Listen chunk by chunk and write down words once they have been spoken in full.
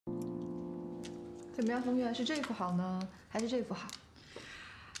怎么样，风月？是这幅好呢，还是这幅好？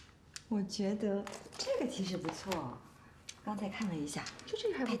我觉得这个其实不错，刚才看了一下，就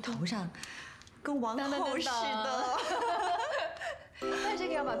这个还不错。头上跟王后似的。但这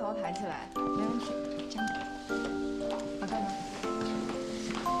个要把头抬起来，没问题，真的。好看吗？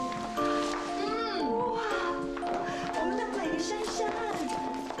哇，我们的美珊珊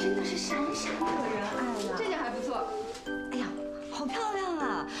真的是闪闪可人爱呀！这件还不错。哎呀，好漂亮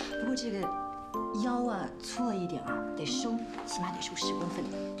啊！不过这个腰啊粗了一点啊，得收，起码得收10公分。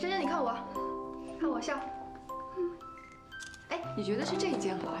珊珊，你看我，看我笑。哎，你觉得是这一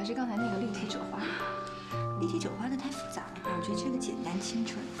件好，还是刚才那个立体褶花？立体褶花的太复杂了吧？我觉得这个简单清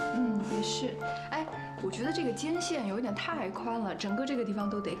纯。也是。哎，我觉得这个肩线有一点太宽了，整个这个地方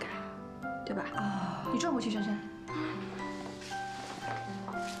都得改，对吧？啊，你转过去，珊珊。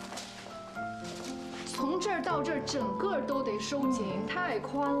从这儿到这儿，整个都得收紧，太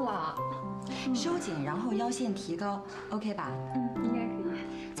宽了。收紧，然后腰线提高 ，OK 吧？应该可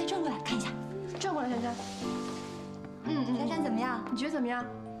以。再转过来看一下，转过来，珊珊。珊珊怎么样？你觉得怎么样？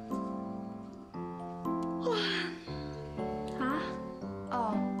哇！啊？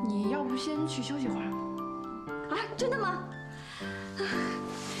哦，你要不先去休息会儿？啊，真的吗？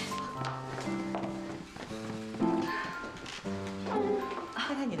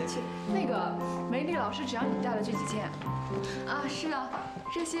看看你的去。那个梅丽老师，只要你带了这几件。啊，是啊，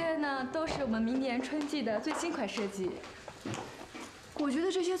这些呢都是我们明年春季的最新款设计。我觉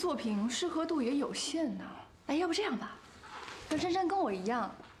得这些作品适合度也有限呢。哎，要不这样吧，让珊珊跟我一样，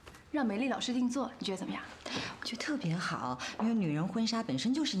让梅丽老师定做，你觉得怎么样？我觉得特别好，因为女人婚纱本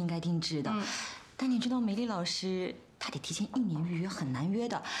身就是应该定制的。但你知道梅丽老师她得提前1年预约，很难约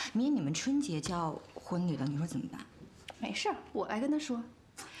的。明年你们春节就要婚礼了，你说怎么办？没事儿，我来跟她说。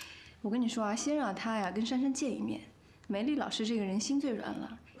我跟你说啊，先让她呀跟珊珊见一面。梅丽老师这个人心最软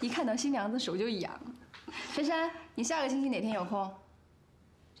了，一看到新娘子手就痒。珊珊，你下个星期哪天有空？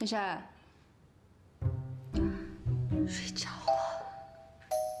珊珊，睡着了。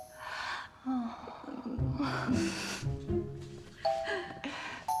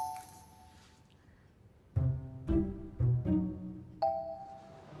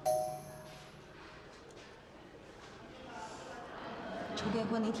筹备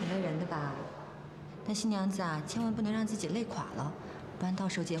婚礼挺累人的吧？但新娘子啊，千万不能让自己累垮了，不然到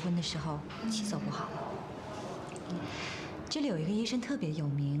时候结婚的时候气色不好了。这里有一个医生特别有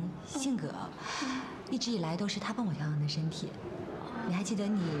名，性格，一直以来都是他帮我调养的身体。你还记得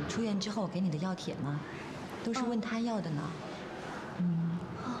你出院之后给你的药帖吗？都是问他要的呢。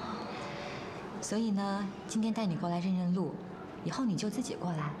所以呢，今天带你过来认认路，以后你就自己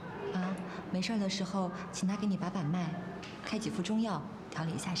过来啊。没事的时候，请他给你把把脉，开几副中药，调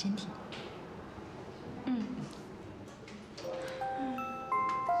理一下身体。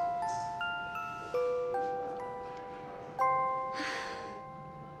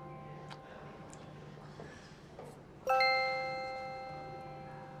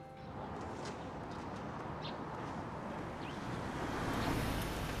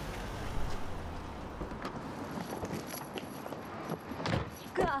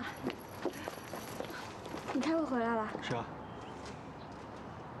哥，你开会回来了？是啊。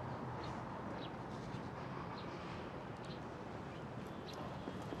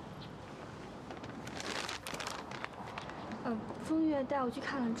风月带我去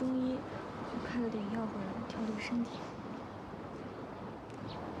看了中医，开了点药回来调理身体。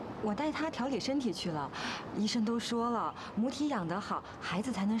我带他调理身体去了，医生都说了，母体养得好，孩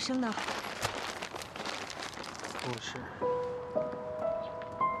子才能生得好。不是。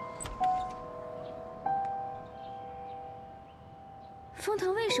风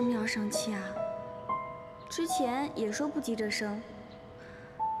腾为什么要生气啊？之前也说不急着生，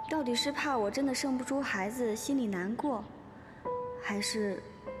到底是怕我真的生不出孩子，心里难过，还是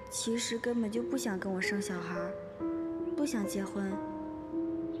其实根本就不想跟我生小孩，不想结婚？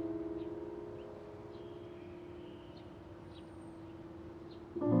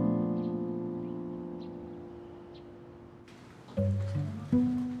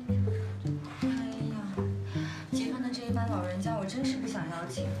我真是不想邀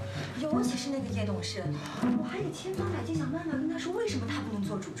请，尤其是那个叶董事，我还得千方百计想办法跟他说为什么他不能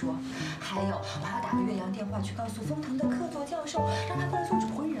做主桌。还有，我还要打个岳阳电话去告诉封腾的客座教授，让他过来做主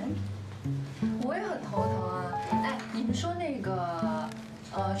婚人。我也很头疼啊！哎，你们说那个，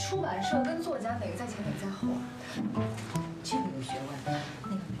出版社跟作家哪个在前哪个在后啊？这个有学问。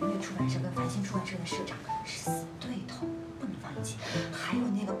那个明月出版社跟繁星出版社的社长是死对头，不能放一起。还有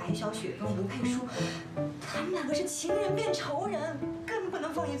那个白小雪跟吴佩书，他们两个是情人变仇人，更不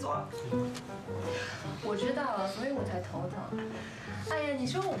能放一桌。我知道了，所以我才头疼。哎呀，你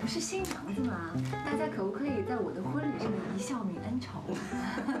说我不是新娘子吗？大家可不可以在我的婚礼上一笑泯恩仇？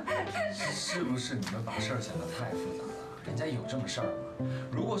是不是你们把事儿想得太复杂了？人家有这么事儿吗？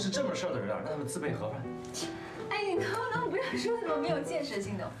如果是这么事儿的人啊，让他们自备盒饭。哎，你能不能不要说那种没有建设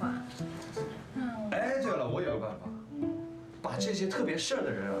性的话？哎，对了，我有个办法，把这些特别事儿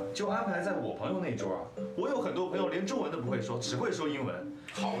的人啊，就安排在我朋友那桌啊。我有很多朋友连中文都不会说，只会说英文。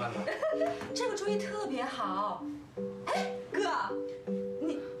好办法。这个主意特别好。哎，哥，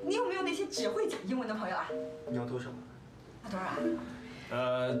你有没有那些只会讲英文的朋友啊？你要多少？要多少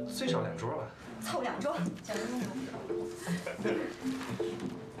啊？最少2桌吧。凑2桌，讲英文。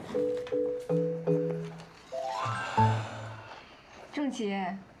郑琪，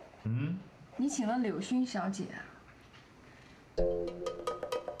你请了柳薰小姐啊？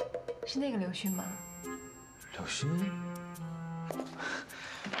是那个柳薰吗？柳薰？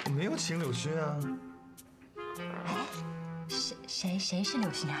我没有请柳薰啊。谁是柳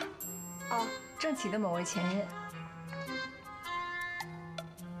薰啊？哦，郑琪的某位前任。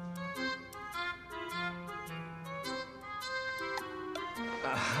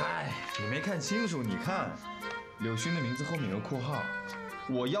嗨，你没看清楚，你看，柳薰的名字后面有个括号。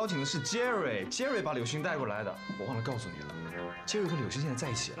我邀请的是 Jerry 把柳薰带过来的。我忘了告诉你了 ，Jerry 和柳薰现在在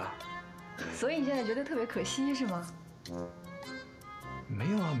一起了。所以你现在觉得特别可惜是吗？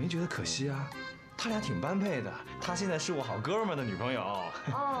没有啊，没觉得可惜啊。他俩挺般配的，他现在是我好哥们的女朋友。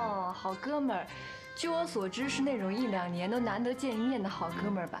哦，好哥们儿，据我所知是那种1、2年都难得见一面的好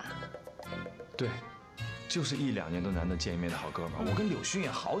哥们儿吧？对，就是1、2年都难得见一面的好哥们儿。我跟柳薰也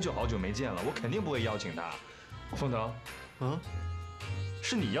好久没见了，我肯定不会邀请他。凤腾，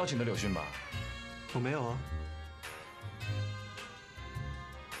是你邀请的柳薰吧？我没有啊。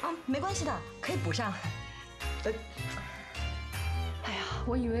啊，没关系的，可以补上。哎呀，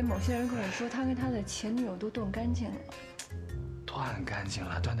我以为某些人跟我说他跟他的前女友都断干净了。断干净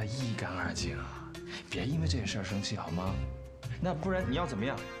了，断得一干二净。别因为这事儿生气好吗？那不然你要怎么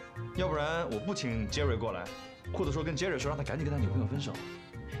样？要不然我不请 Jerry 过来，或者说跟 Jerry 说让他赶紧跟他女朋友分手。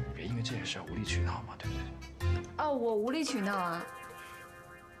别因为这事儿无理取闹嘛，对不对？哦，我无理取闹啊！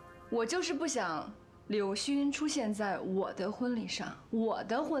我就是不想柳薰出现在我的婚礼上，我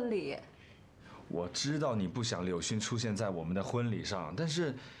的婚礼。我知道你不想柳薰出现在我们的婚礼上，但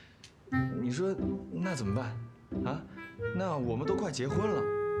是你说那怎么办啊？那我们都快结婚了，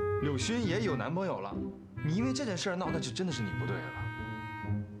柳薰也有男朋友了，你因为这件事儿闹，那就真的是你不对了。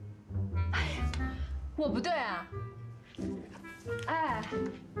哎呀，我不对啊！哎，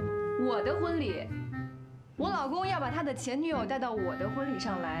我的婚礼，我老公要把他的前女友带到我的婚礼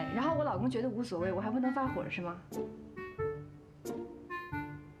上来，然后我老公觉得无所谓，我还不能发火是吗？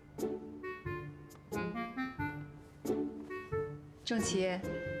郑琪，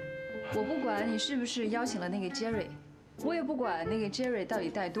我不管你是不是邀请了那个 Jerry， 我也不管那个 Jerry 到底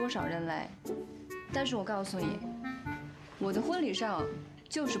带多少人来，但是我告诉你，我的婚礼上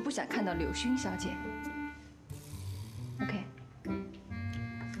就是不想看到柳薰小姐。OK。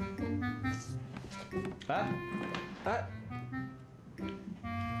哎，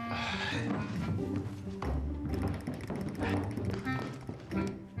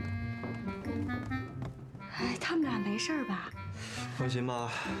他们俩没事吧？放心吧，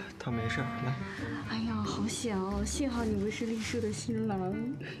他没事。来，哎呀，好险哦！幸好你们是丽叔的新郎。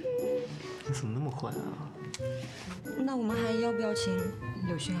你怎么那么坏啊？那我们还要不要请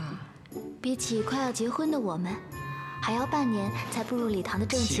柳薰啊？比起快要结婚的我们，还要半年才步入礼堂的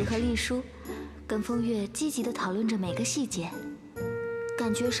郑琪和丽叔，跟风月积极地讨论着每个细节。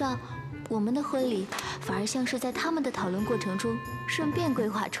感觉上，我们的婚礼反而像是在他们的讨论过程中顺便规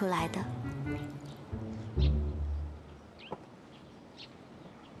划出来的。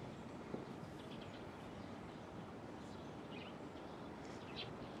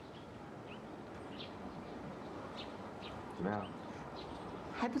怎么样？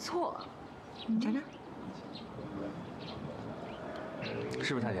还不错，你尝尝。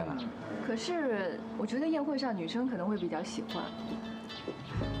是不是太甜了？可是我觉得宴会上女生可能会比较喜欢。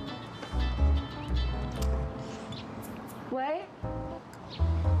喂，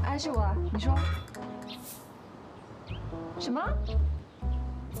哎，是我，你说。什么？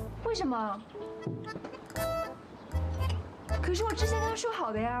为什么？可是我之前跟他说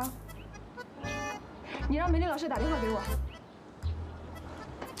好的呀。你让梅丽老师打电话给我。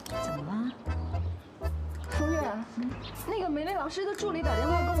怎么了？风月，那个梅丽老师的助理打电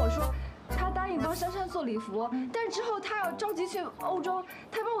话跟我说，他答应帮珊珊做礼服，但是之后他要着急去欧洲，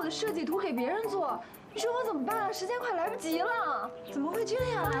他把我的设计图给别人做。你说我怎么办啊？时间快来不及了。怎么会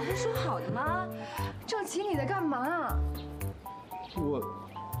这样啊？不是说好的吗？郑琪，你在干嘛？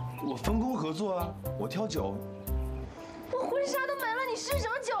我分工合作啊，我挑酒。我婚纱都没了，你试什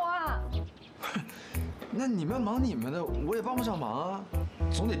么酒啊？那你们忙你们的，我也帮不上忙啊，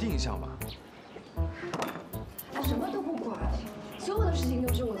总得定一项吧。我什么都不管，所有的事情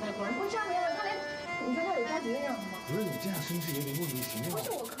都是我在管。婚纱没了，他连你看他有着急的样子吗？不是你这样生气有点莫名其妙。不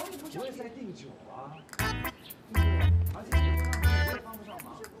是我可以不生气。我也在订酒啊。而且你这样我也帮不上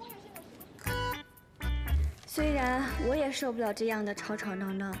忙。虽然我也受不了这样的吵吵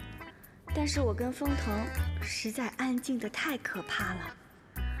闹闹，但是我跟风腾实在安静得太可怕了。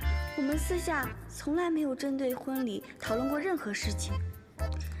我们私下从来没有针对婚礼讨论过任何事情，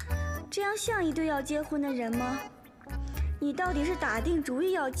这样像一对要结婚的人吗？你到底是打定主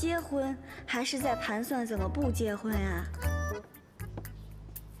意要结婚，还是在盘算怎么不结婚啊？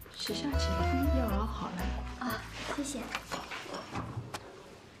时下结婚要熬好了啊，谢谢。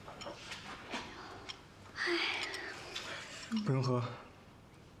不用喝。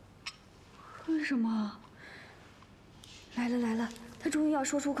为什么？来了来了，他终于要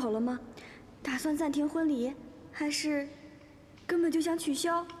说出口了吗？打算暂停婚礼，还是根本就想取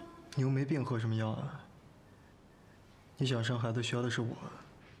消？你又没病，喝什么药啊？你想生孩子需要的是我，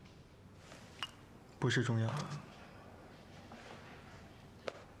不是中药。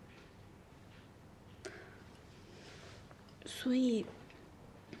所以，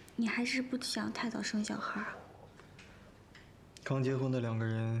你还是不想太早生小孩啊？刚结婚的两个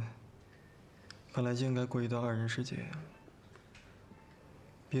人，本来就应该过一段二人世界，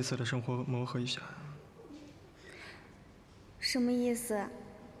彼此的生活磨合一下。什么意思？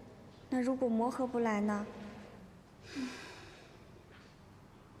那如果磨合不来呢？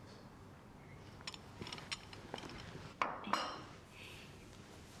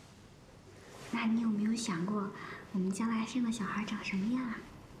那你有没有想过，我们将来生的小孩长什么样啊？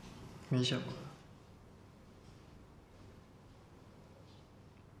没想过。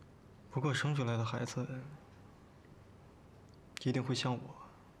不过生出来的孩子一定会像我。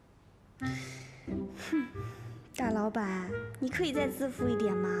哼，大老板，你可以再自负一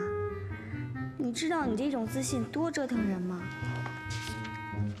点吗？你知道你这种自信多折腾人吗？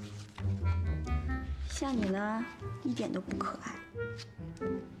像你呢，一点都不可爱。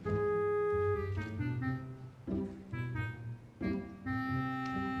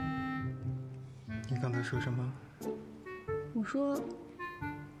你刚才说什么？我说，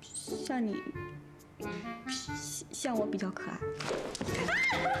像你，像我比较可爱。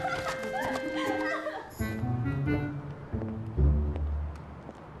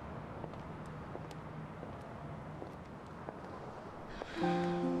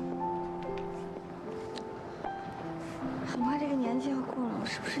很快这个年纪要过了，我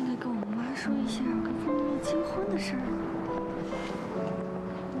是不是应该跟我妈说一下跟风月结婚的事儿？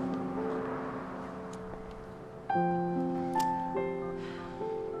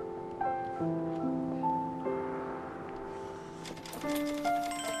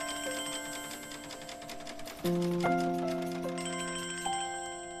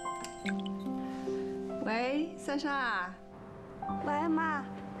喂，珊珊啊。喂，妈，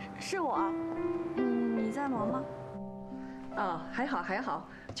是我。你在忙吗？哦，还好还好，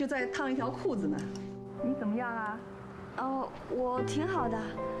就在烫一条裤子呢。你怎么样啊？哦，我挺好的。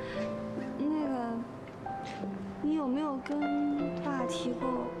那个，你有没有跟爸提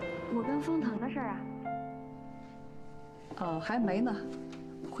过我跟风腾的事儿啊？哦，还没呢。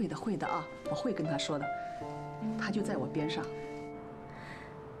会的会的啊，我会跟他说的。他就在我边上。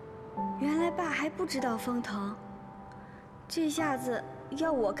原来爸还不知道风腾，这下子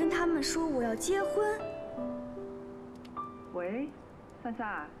要我跟他们说我要结婚。喂，珊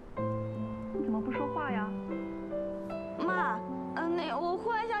珊，你怎么不说话呀？妈，我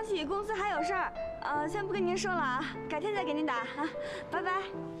忽然想起公司还有事儿，先不跟您说了啊，改天再给您打啊，拜拜。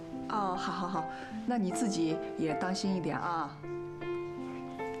哦，好好好，那你自己也当心一点啊。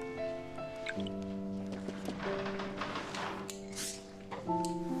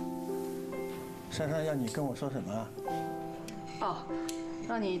珊珊要你跟我说什么啊？哦，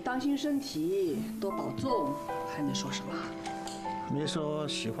让你当心身体，多保重，还能说什么？没说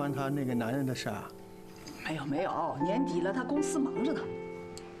喜欢他那个男人的事啊？没有没有，年底了，他公司忙着呢。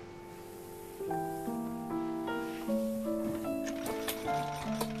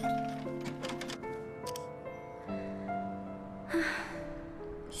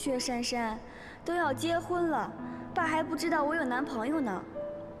薛珊珊，都要结婚了，爸还不知道我有男朋友呢，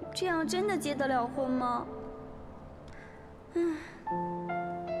这样真的结得了婚吗？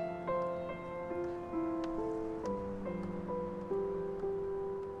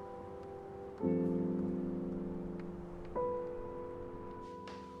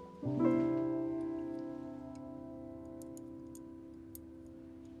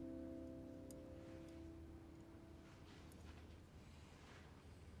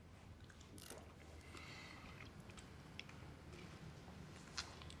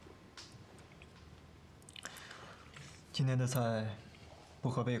今天的菜不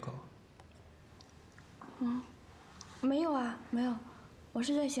合胃口。没有啊，没有。我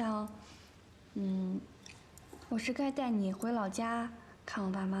是在想，我是该带你回老家看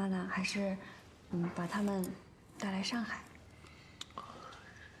我爸妈呢，还是把他们带来上海？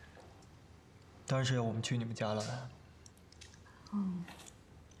当然是要我们去你们家了。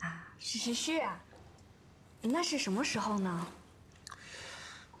是啊。那是什么时候呢？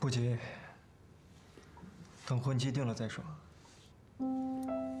不急，等婚期定了再说。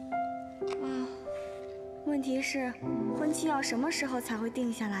问题是，婚期要什么时候才会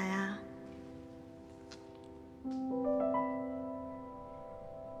定下来啊？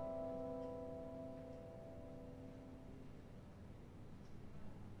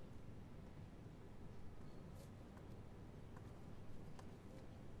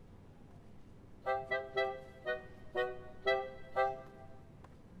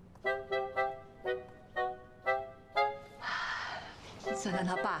珊珊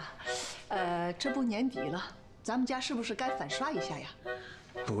他爸，这不年底了，咱们家是不是该粉刷一下呀？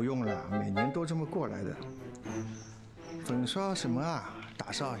不用了，每年都这么过来的。粉刷什么啊？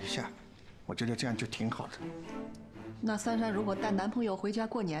打扫一下，我觉得这样就挺好的。那珊珊如果带男朋友回家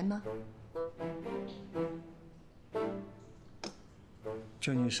过年呢？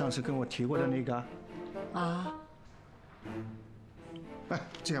就你上次跟我提过的那个。啊？哎，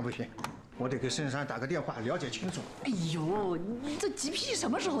这样不行，我得给盛山打个电话了解清楚。哎呦，你这急脾气什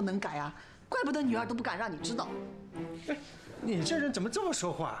么时候能改啊？怪不得女儿都不敢让你知道。哎，你这人怎么这么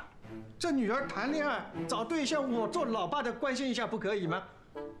说话？这女儿谈恋爱找对象，我做老爸的关心一下不可以吗？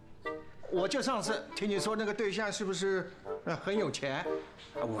我就上次听你说那个对象是不是很有钱？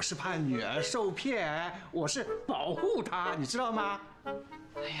我是怕女儿受骗，我是保护她，你知道吗？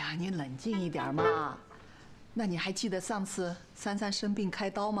哎呀，你冷静一点嘛。那你还记得上次珊珊生病开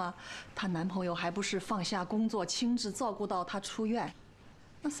刀吗？她男朋友还不是放下工作亲自照顾到她出院。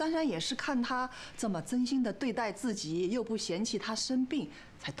那珊珊也是看她这么真心的对待自己，又不嫌弃她生病，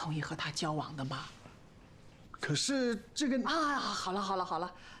才同意和她交往的嘛。可是这个啊，好了，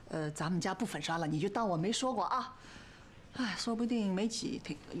咱们家不粉刷了，你就当我没说过啊。哎，说不定没几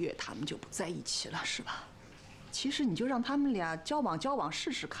个月他们就不在一起了，是吧？其实你就让他们俩交往试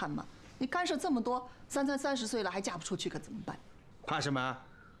试看嘛。你干涉这么多，珊珊30岁了还嫁不出去，可怎么办？怕什么？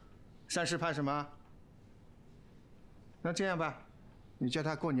珊氏怕什么？那这样吧，你叫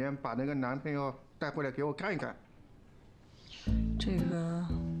她过年把那个男朋友带回来给我看一看。这个，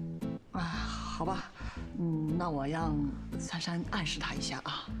啊，好吧，那我让珊珊暗示他一下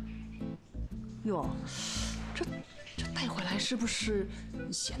啊。哟，这带回来是不是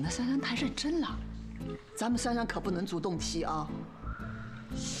显得珊珊太认真了？咱们珊珊可不能主动提啊。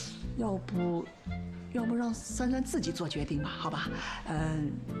要不让珊珊自己做决定吧，好吧？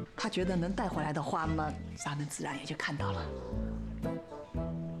她觉得能带回来的话嘛，咱们自然也就看到了。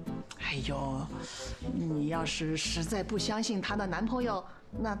哎呦，你要是实在不相信她的男朋友，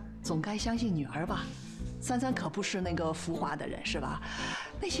那总该相信女儿吧？珊珊可不是那个浮华的人，是吧？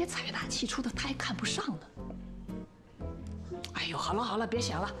那些财大气粗的，她还看不上呢。哎呦，好了，别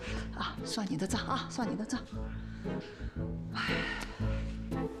想了，啊，算你的账啊，算你的账。哎。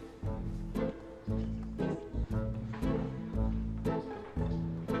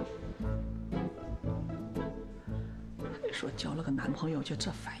说交了个男朋友就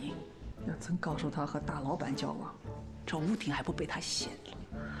这反应，要真告诉他和大老板交往，这屋顶还不被他掀了。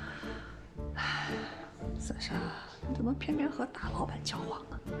唉，珊珊，你怎么偏偏和大老板交往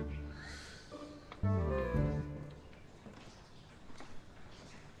呢？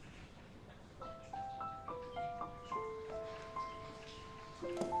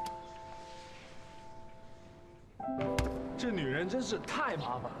这女人真是太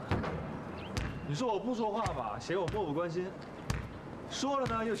麻烦了。你说我不说话吧，嫌我漠不关心；说了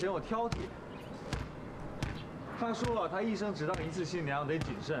呢，又嫌我挑剔。她说她一生只当一次新娘，得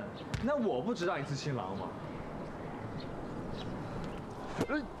谨慎。那我不只当一次新郎吗？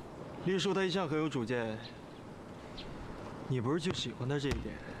丽叔他一向很有主见，你不是就喜欢他这一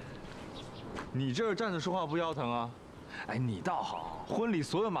点？你这儿站着说话不腰疼啊？哎，你倒好，婚礼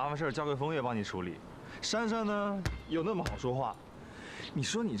所有麻烦事交给风月帮你处理。珊珊呢，又那么好说话。你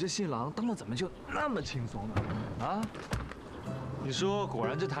说你这新郎当了怎么就那么轻松呢？啊？你说果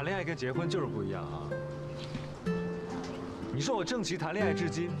然这谈恋爱跟结婚就是不一样啊。你说我正奇谈恋爱至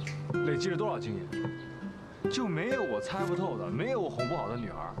今，累积了多少经验？就没有我猜不透的，没有我哄不好的女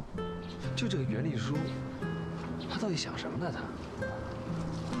儿。就这个袁丽书，她到底想什么呢？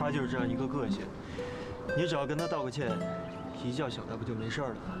他就是这样一个个性，你只要跟他道个歉，一觉醒来不就没事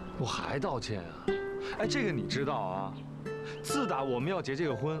了？我还道歉啊？哎，这个你知道啊？自打我们要结这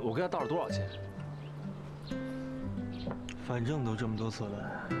个婚，我跟他道了多少歉？反正都这么多次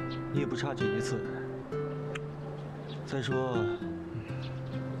了，你也不差这一次。再说，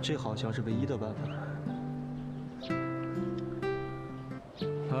这好像是唯一的办法。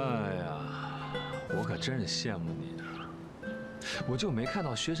哎呀，我可真是羡慕你啊！我就没看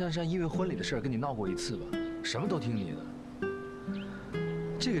到薛珊珊因为婚礼的事儿跟你闹过一次吧？什么都听你的。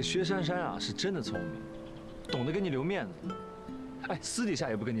这个薛珊珊啊，是真的聪明，懂得给你留面子。哎，私底下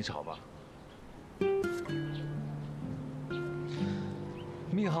也不跟你吵吧？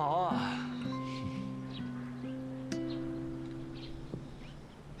命好啊！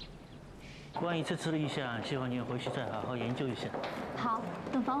关于这次的意向，希望你回去再好好研究一下。好，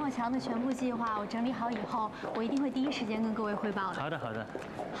等防火墙的全部计划我整理好以后，我一定会第一时间跟各位汇报的。好的，好的。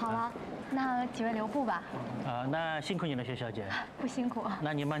好了，那几位留步吧。啊，那辛苦你了，薛小姐。不辛苦。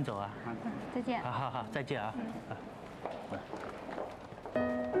那你慢走啊。再见。好好好，再见啊。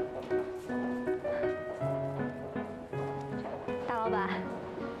大老板，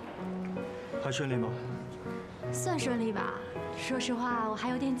还顺利吗？算顺利吧。说实话，我还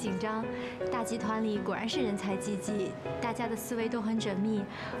有点紧张。大集团里果然是人才济济，大家的思维都很缜密，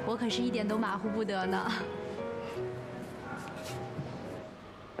我可是一点都马虎不得呢。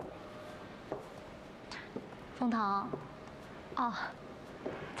封腾，哦，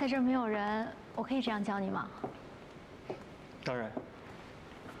在这儿没有人，我可以这样叫你吗？当然。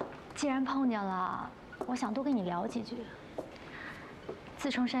既然碰见了，我想多跟你聊几句。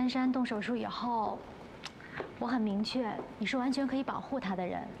自从珊珊动手术以后，我很明确，你是完全可以保护她的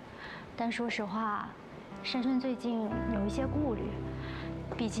人。但说实话，珊珊最近有一些顾虑，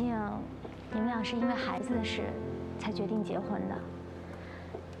毕竟你们俩是因为孩子的事才决定结婚的。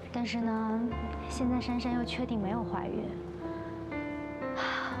但是呢，现在珊珊又确定没有怀孕，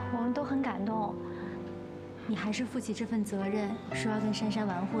我们都很感动。你还是负起这份责任，说要跟珊珊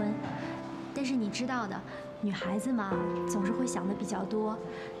完婚。但是你知道的，女孩子嘛，总是会想的比较多，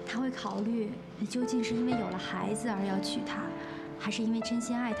她会考虑你究竟是因为有了孩子而要娶她，还是因为真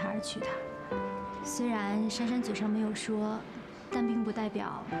心爱她而娶她。虽然珊珊嘴上没有说，但并不代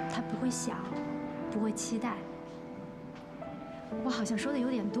表她不会想，不会期待。我好像说的有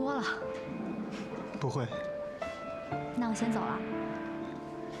点多了。不会。那我先走了。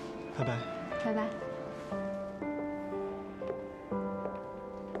拜拜。拜拜。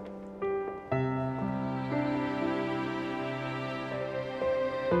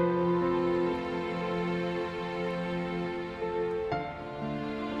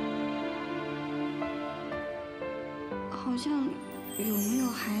好像有没有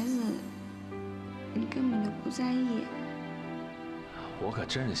孩子，你根本就不在意。我可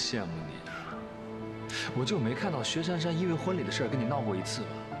真是羡慕你啊！我就没看到薛珊珊因为婚礼的事儿跟你闹过一次吧？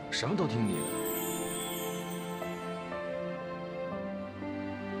什么都听你的。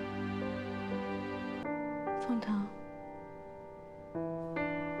凤腾，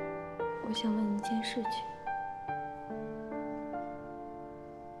我想问你一件事情。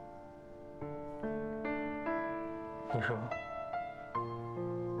你说。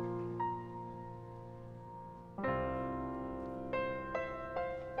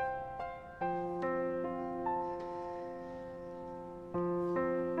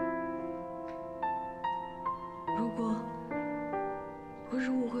如果不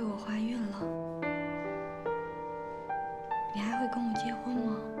是误会我怀孕了，你还会跟我结婚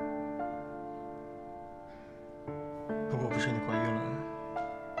吗？如果不是你怀孕了，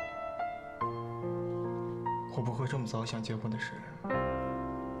我不会这么早想结婚的事。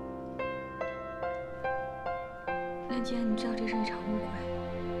那既然你知道这是一场误会，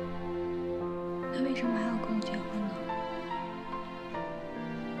那为什么还要跟我结婚呢？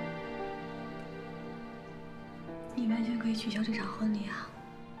你完全可以取消这场婚礼啊！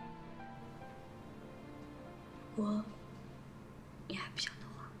如果你还不想。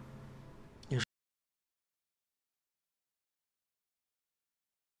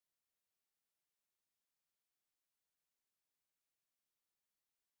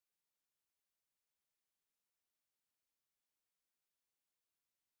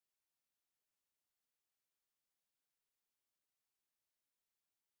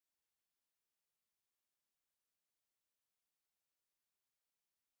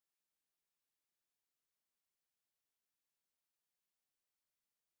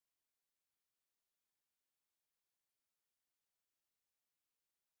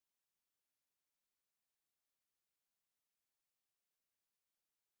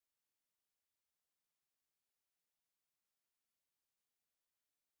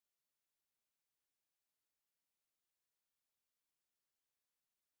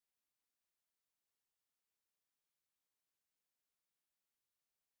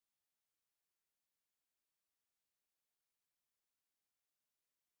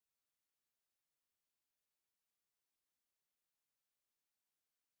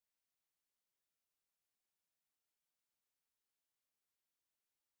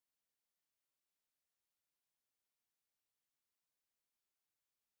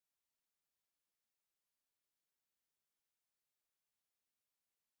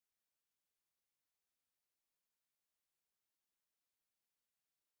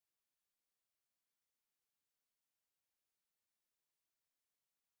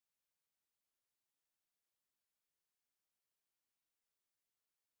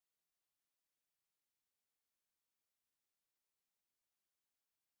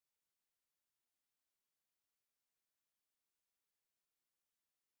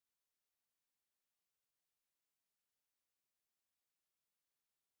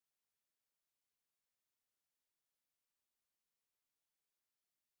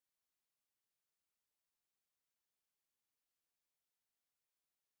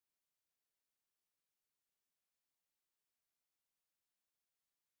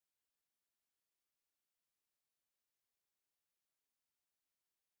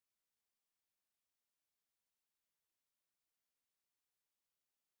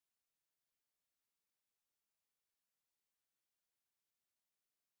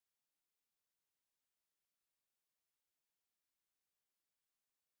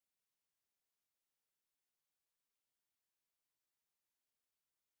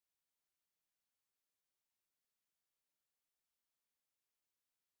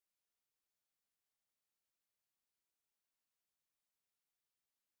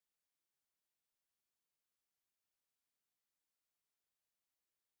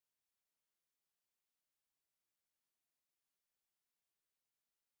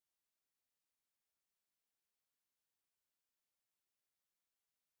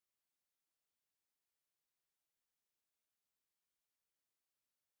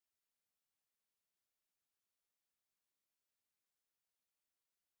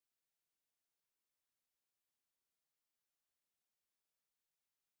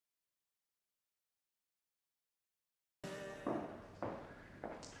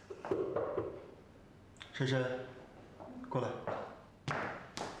珊珊，过来。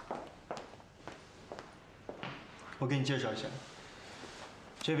我给你介绍一下，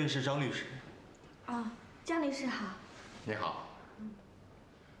这位是张律师。哦，张律师好。你好。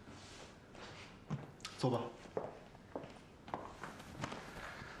坐吧。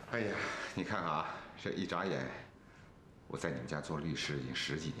哎呀，你看啊，这一眨眼，我在你们家做律师已经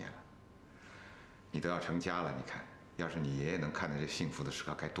10几年了。你都要成家了，你看，要是你爷爷能看到这幸福的时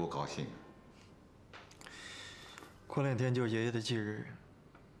刻，该多高兴啊！过2天就是爷爷的忌日，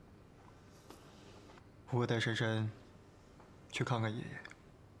我会带珊珊去看看爷爷。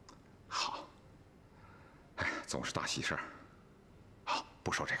好。哎，总是大喜事儿。好，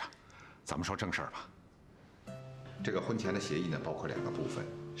不说这个，咱们说正事儿吧。这个婚前的协议呢，包括2个部分，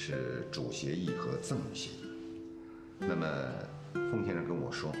是主协议和赠与协议。那么，封先生跟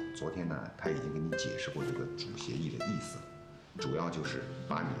我说，昨天呢，他已经跟你解释过这个主协议的意思了，主要就是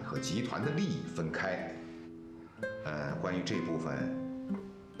把你和集团的利益分开。关于这部分，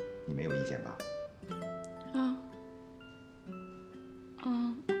你没有意见吧？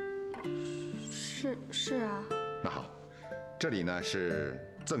是啊。那好，这里呢是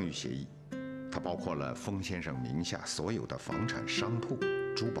赠与协议，它包括了封先生名下所有的房产、商铺、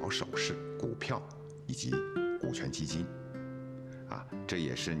珠宝首饰、股票以及股权基金。啊，这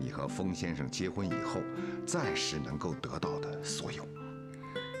也是你和封先生结婚以后暂时能够得到的所有。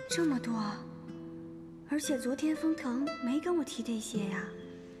这么多，而且昨天封腾没跟我提这些呀。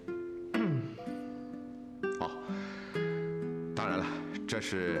哦，当然了，这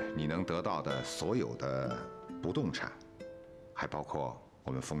是你能得到的所有的不动产，还包括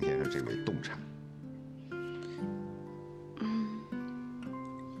我们封先生这位动产。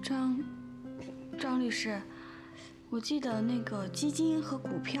张律师，我记得那个基金和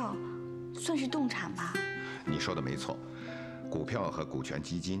股票算是动产吧？你说的没错，股票和股权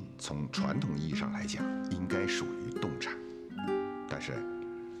基金从传统意义上来讲，应该属于动产。但是，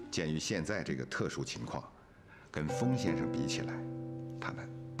鉴于现在这个特殊情况，跟封先生比起来，他们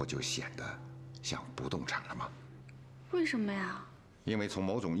不就显得像不动产了吗？为什么呀？因为从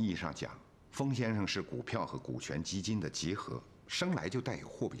某种意义上讲，封先生是股票和股权基金的结合，生来就带有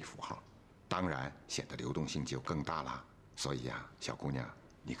货币符号，当然显得流动性就更大了。所以呀，小姑娘，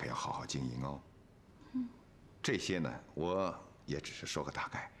你可要好好经营哦。这些呢，我也只是说个大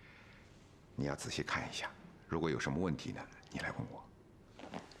概，你要仔细看一下。如果有什么问题呢，你来问我。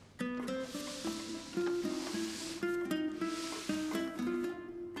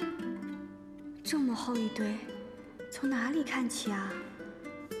这么厚一堆，从哪里看起啊？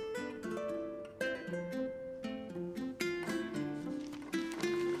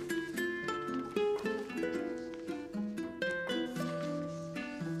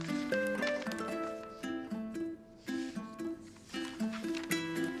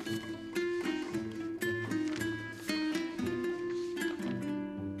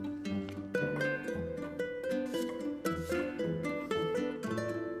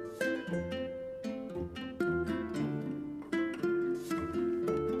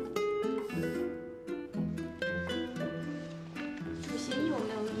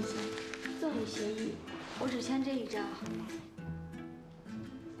协议，我只签这一张。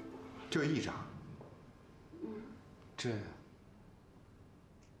就一张？这……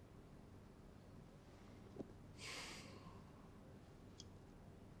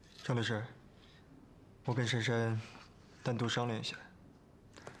张律师，我跟珊珊单独商量一下。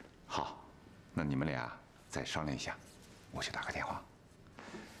好，那你们俩再商量一下，我去打个电话。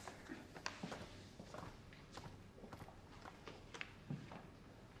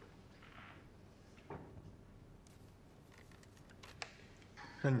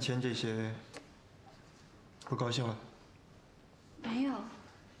让你签这些，不高兴了？没有，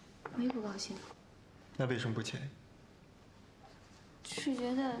我也不高兴。那为什么不签？是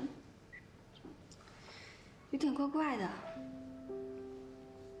觉得有点怪怪的。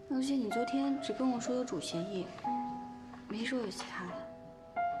而且你昨天只跟我说有主协议，没说有其他的。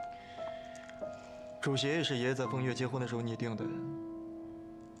主协议是爷爷在风月结婚的时候拟定的，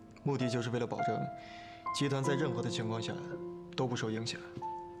目的就是为了保证集团在任何的情况下都不受影响。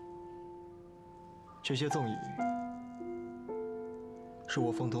这些赠与是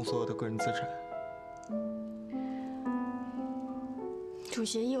我风腾所有的个人资产。主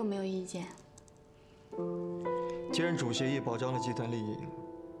协议我没有意见。既然主协议保障了集团利益，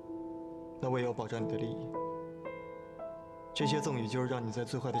那我也要保障你的利益。这些赠与就是让你在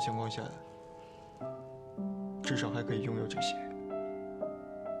最坏的情况下，至少还可以拥有这些。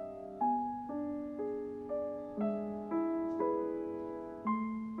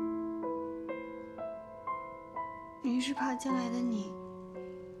你是怕将来的你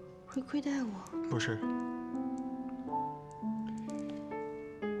会亏待我？不是，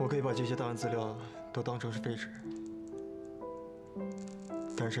我可以把这些档案资料都当成是废纸，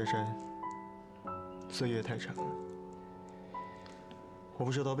但珊珊，岁月太长，我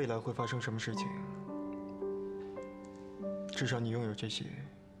不知道未来会发生什么事情。至少你拥有这些，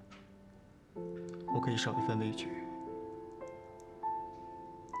我可以少一份畏惧。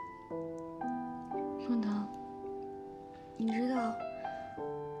梦腾，你知道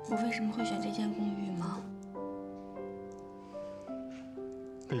我为什么会选这间公寓吗？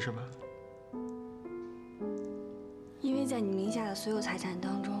为什么？因为在你名下的所有财产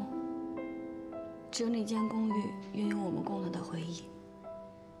当中，只有那间公寓拥有我们共同的回忆，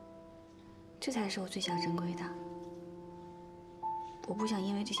这才是我最想珍贵的。我不想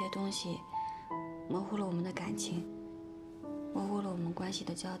因为这些东西模糊了我们的感情，模糊了我们关系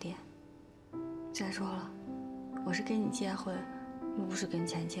的焦点。再说了，我是跟你结婚，又不是跟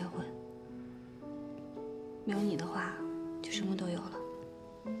钱结婚。没有你的话，就什么都有了。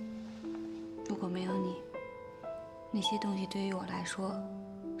如果没有你，那些东西对于我来说，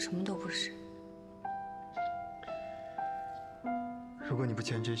什么都不是。如果你不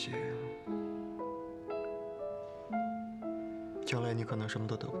欠这些，将来你可能什么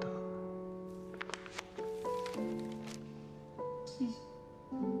都得不到。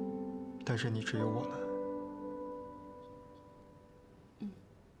但是你只有我了。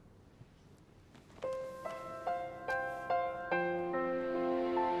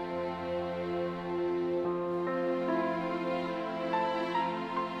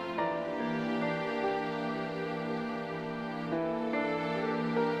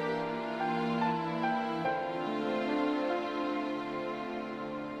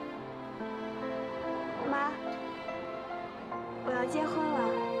妈，我要结婚了。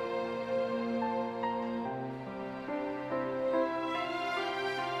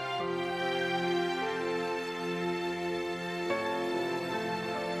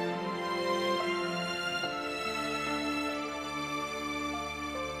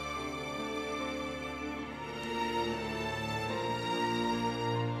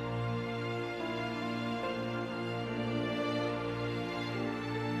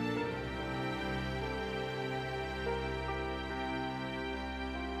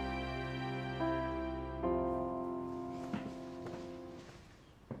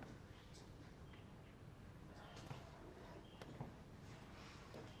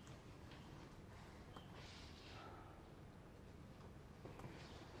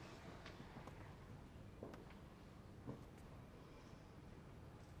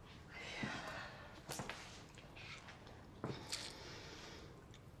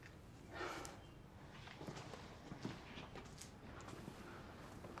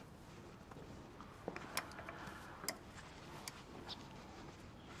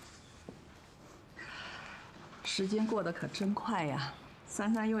时间过得可真快呀，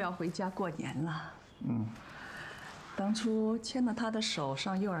珊珊又要回家过年了。当初牵了她的手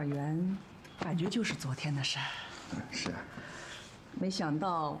上幼儿园，感觉就是昨天的事儿。是啊。没想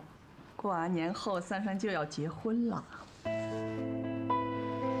到，过完年后珊珊就要结婚了。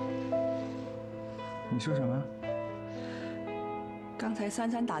你说什么？刚才珊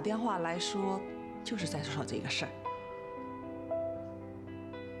珊打电话来说，就是在说这个事儿。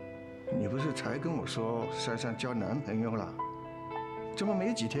你不是才跟我说珊珊交男朋友了？怎么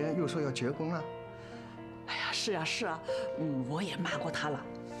没几天又说要结婚了？哎呀，是啊是啊，我也骂过她了。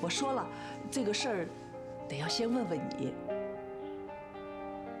我说了，这个事儿得要先问问你。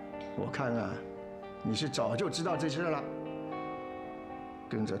我看啊，你是早就知道这事了，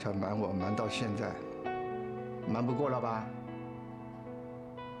跟着他瞒我瞒到现在，瞒不过了吧？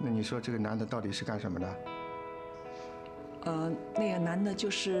那你说这个男的到底是干什么的？那个男的就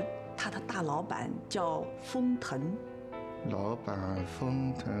是他的大老板，叫封腾。老板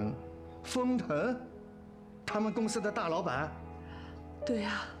封腾，封腾，他们公司的大老板。对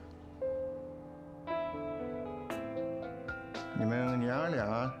呀。你们娘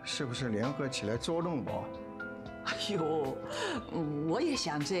俩是不是联合起来捉弄我？哎呦，我也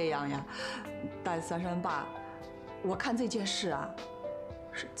想这样呀，但珊珊爸，我看这件事啊，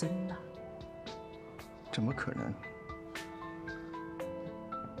是真的。怎么可能？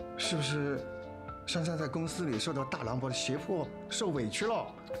是不是珊珊在公司里受到大老板的胁迫，受委屈了？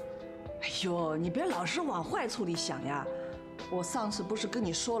哎呦，你别老是往坏处里想呀。我上次不是跟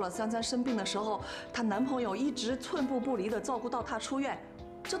你说了，珊珊生病的时候，她男朋友一直寸步不离地照顾到她出院，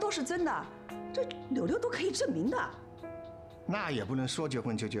这都是真的，这柳柳都可以证明的。那也不能说结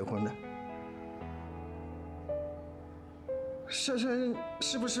婚就结婚的。珊珊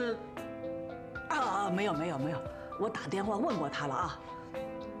是不是？没有，我打电话问过她了啊。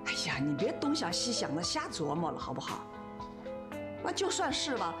哎呀，你别东想西想的瞎琢磨了，好不好？那就算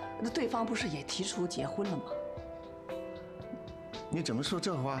是吧，那对方不是也提出结婚了吗？你怎么说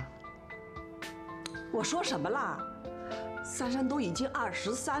这话？我说什么啦？珊珊都已经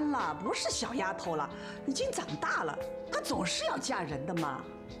23了，不是小丫头了，已经长大了，她总是要嫁人的嘛。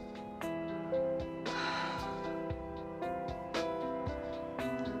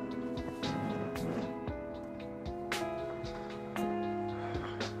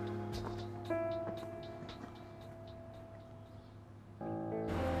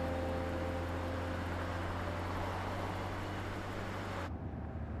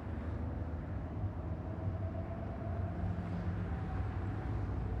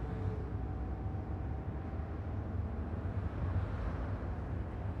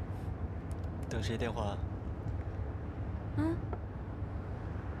等谁电话？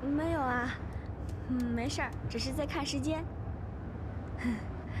没有啊，没事儿，只是在看时间。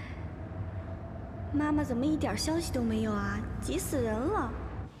妈妈怎么一点消息都没有啊？急死人了！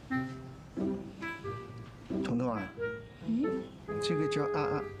彤彤啊，这个叫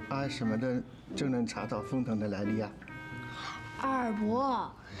啊什么的，就能查到封腾的来历啊？二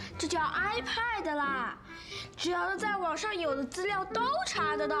伯，这叫 iPad 啦，只要是在网上有的资料都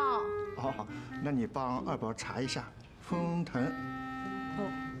查得到。哦，那你帮二宝查一下封腾。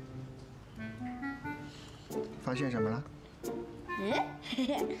发现什么了？嘿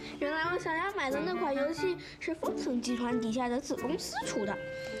嘿，原来我想要买的那款游戏是丰腾集团底下的子公司出的。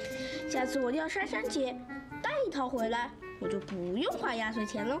下次我叫珊珊姐带一套回来，我就不用花压岁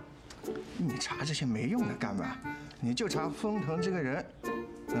钱了。你查这些没用的干嘛？你就查封腾这个人，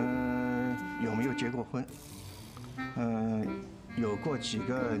有没有结过婚？有过几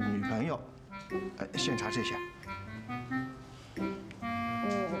个女朋友？先查这些。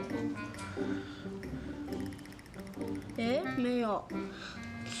没有，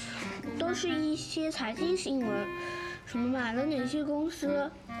都是一些财经新闻，什么买了哪些公司，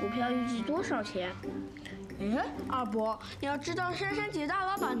股票预计多少钱。二伯，你要知道珊珊姐大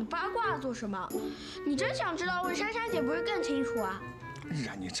老板的八卦做什么？你真想知道，问珊珊姐不是更清楚啊？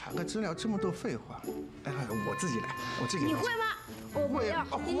让你查个资料这么多废话，我自己来，我自己来。你会吗？我不要，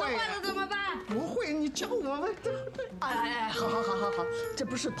你弄坏了怎么办？不会，你教我们。好，这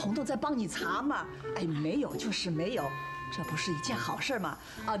不是彤彤在帮你查吗？没有就是没有，这不是一件好事吗？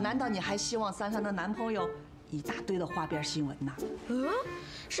难道你还希望珊珊的男朋友一大堆的花边新闻呢？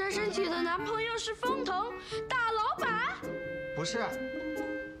珊珊姐的男朋友是丰腾大老板？不是，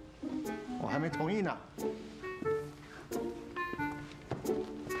我还没同意呢。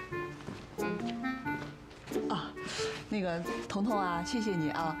那个彤彤啊，谢谢你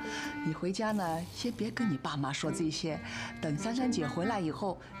啊！你回家呢，先别跟你爸妈说这些，等珊珊姐回来以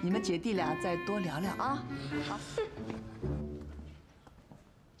后，你们姐弟俩再多聊聊啊。好。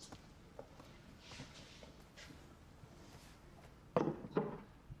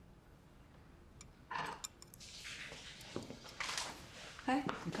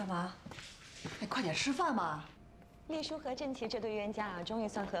你干嘛？快点吃饭嘛！丽叔和振奇这对冤家啊，终于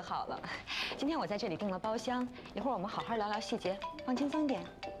算和好了。今天我在这里订了包厢，一会儿我们好好聊聊细节，放轻松点。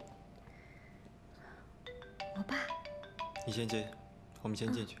我爸，你先进，我们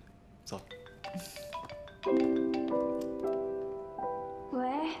先进去，走。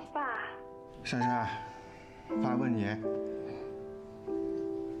喂，爸。珊珊，爸问你，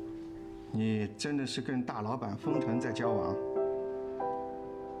你真的是跟大老板丰腾在交往？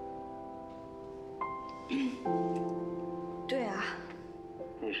对啊。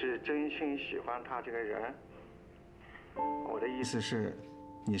你是真心喜欢他这个人？我的意思是，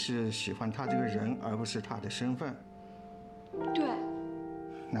你是喜欢他这个人，而不是他的身份。对。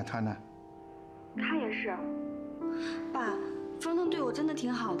那他呢？他也是。爸，丰腾对我真的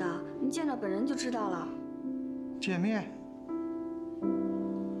挺好的，你见着本人就知道了。见面？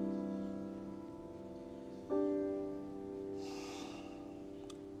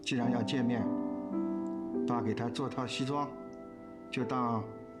既然要见面，爸给他做套西装，就当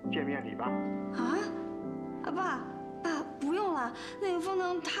见面礼吧。爸，不用了。那个丰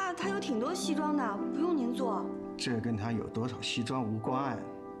腾他有挺多西装的，不用您做。这跟他有多少西装无关，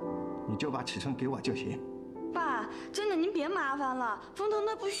你就把尺寸给我就行。爸，真的您别麻烦了，丰腾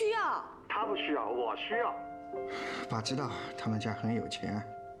他不需要。他不需要，我需要。爸知道他们家很有钱，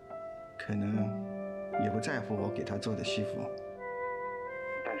可能也不在乎我给他做的西服。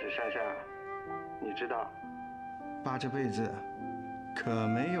但是珊珊，你知道，爸这辈子可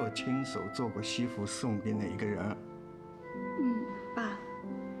没有亲手做过西服送给哪一个人。爸，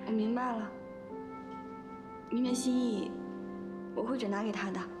我明白了。明天心意我会转达给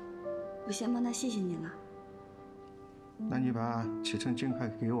他的，我先帮他谢谢您了。那你把启程金快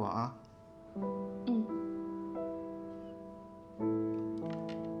给我啊。嗯。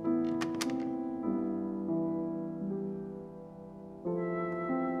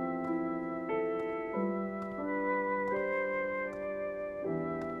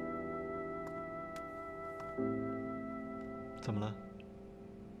怎么了？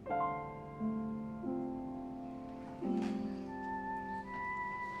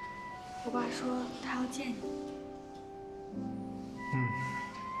我爸说他要见你。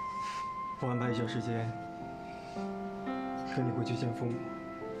我安排一下时间，跟你回去见父母。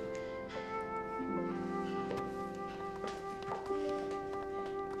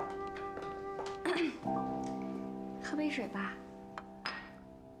喝杯水吧。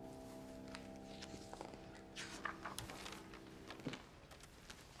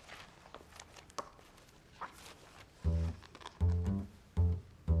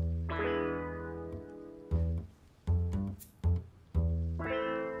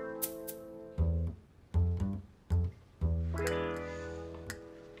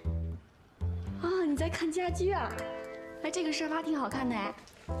你在看家居啊？哎，这个沙发挺好看的哎。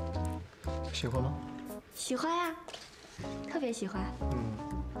喜欢吗？喜欢呀，特别喜欢。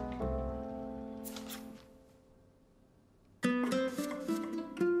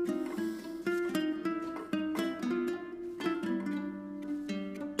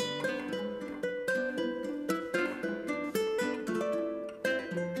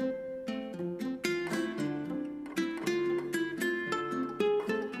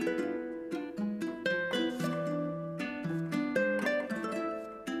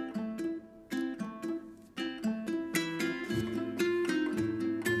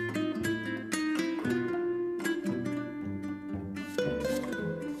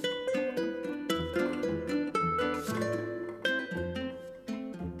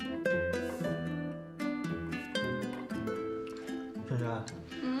珊珊，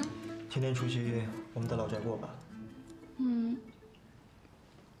今天除夕我们在老宅过吧？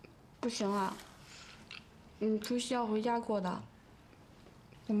不行啊，除夕要回家过的。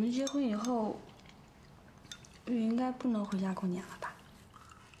我们结婚以后，也应该不能回家过年了吧？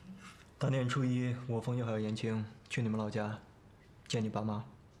大年初一，我冯月还有严青去你们老家见你爸妈。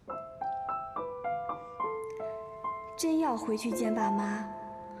真要回去见爸妈，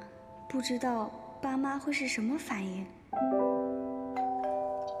不知道爸妈会是什么反应。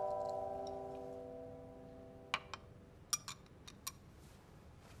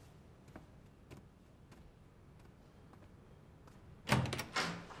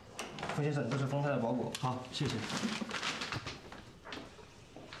冯先生，这是丰太的包裹。好，谢谢。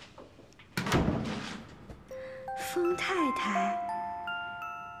丰太太，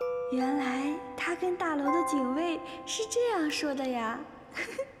原来她跟大楼的警卫是这样说的呀。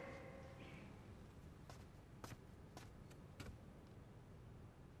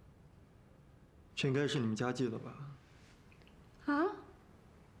这应该是你们家寄的吧？啊？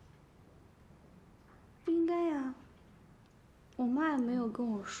不应该呀，我妈也没有跟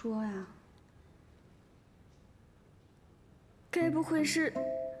我说呀。该不会是……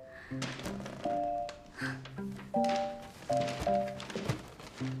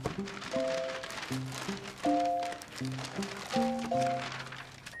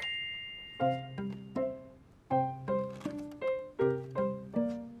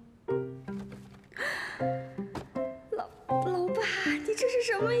老爸，你这是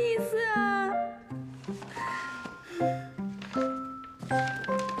什么意思啊？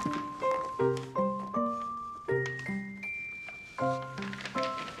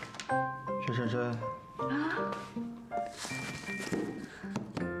薛珊珊，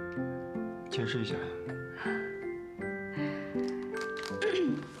解释一下。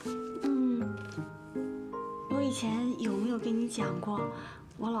我以前有没有跟你讲过，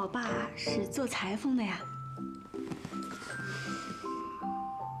我老爸是做裁缝的呀？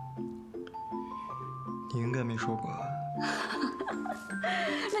你应该没说过。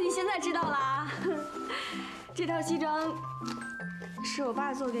那你现在知道啦。这套西装是我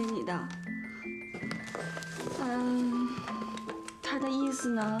爸做给你的。他的意思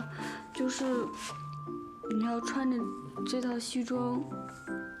呢，就是你要穿着这套西装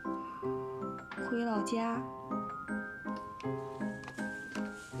回老家。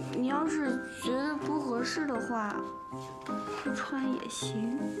你要是觉得不合适的话，不穿也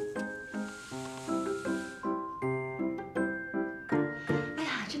行。哎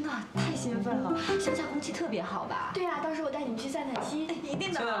呀，真的太兴奋了！乡下空气特别好吧？对呀，到时候我带你们去散散心。一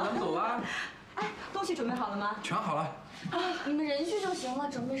定的。现在咱们走吧。哎，东西准备好了吗？全好了。你们人去就行了，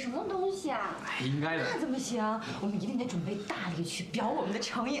准备什么东西啊？应该的。那怎么行？我们一定得准备大礼去表我们的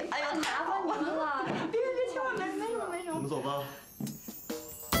诚意。哎呀，麻烦您了。别，千万没什么。们走吧。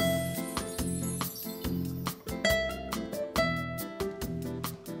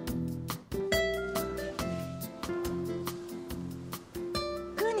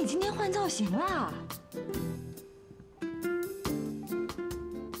哥，你今天换造型啦？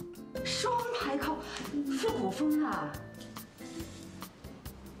双排扣，复古风啊！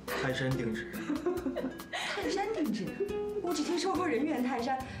泰山定制。泰山定制，我只听说过人猿泰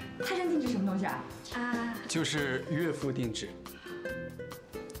山，泰山定制什么东西啊？啊，就是岳父定制。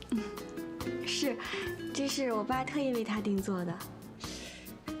是，这是我爸特意为他定做的。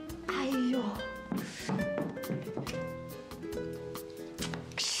哎呦，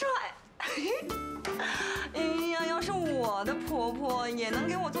帅！哎呀，要是我的婆婆也能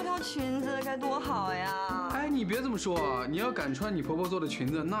给我做条裙子，该多好呀！哎，你别这么说啊，你要敢穿你婆婆做的裙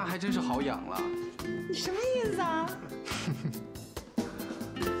子，那还真是好养了。你什么意思啊？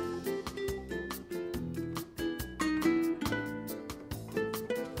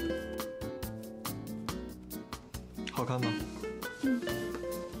好看吗？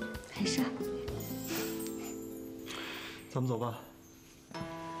很帅。咱们走吧。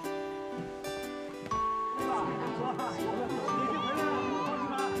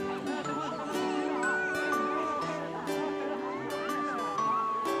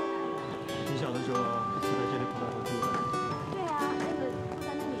你小的时候就在这里跑来跑去的。对啊，那个就在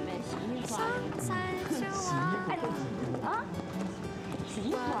那里面洗衣服啊。洗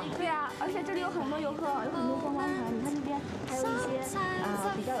衣服啊？对啊，而且这里有很多游客，有很多观光团。你看那边还有一些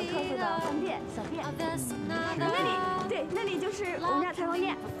比较有特色的饭店、小店。那里，对，那里就是我们家裁缝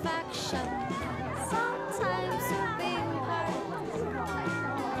店。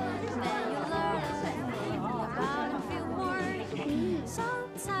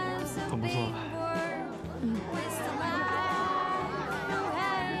很不错。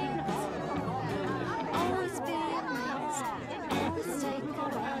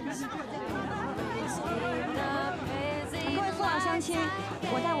各位父老乡亲，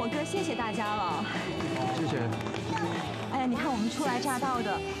我带我哥谢谢大家了。谢谢。哎，你看我们初来乍到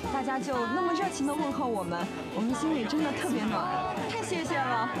的，大家就那么热情的问候我们，我们心里真的特别暖，太谢谢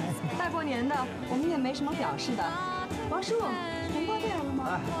了。大过年的，我们也没什么表示的。王叔，红包带来了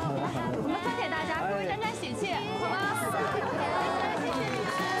吗？我们分给大家，各位沾沾喜气，好吗？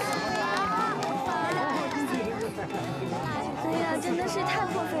哎呀，真的是太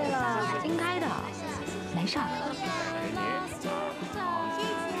破费了，应该的。没事儿。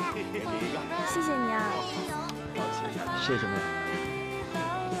谢谢你啊。谢什么呀？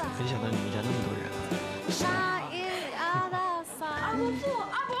没想到你们家那么多人。二伯父、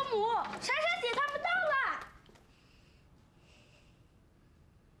二伯母，珊珊姐他们到了。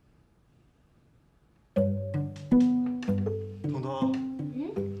彤彤。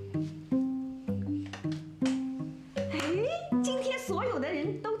哎，今天所有的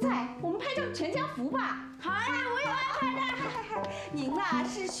人都在，我们拍张全家福吧。好呀，我有安排的。您啊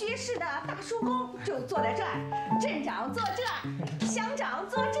是薛氏的大叔公，就坐在这儿；镇长坐这儿，乡长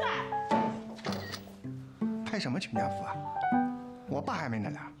坐这儿。拍什么全家福啊？我爸还没来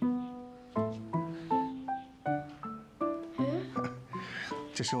呢。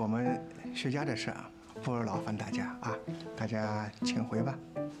这是我们薛家的事啊，不劳烦大家啊，大家请回吧。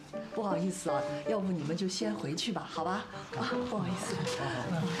不好意思啊，要不你们就先回去吧，好吧？啊，不好意思。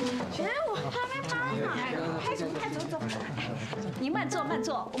哎，我还没拍呢，拍什么拍？走走。你慢坐慢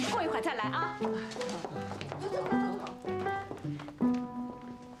坐，我们过一会儿再来啊。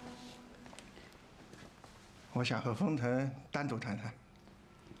我想和风腾单独谈谈。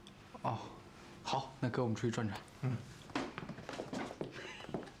哦，好，那哥我们出去转转。嗯。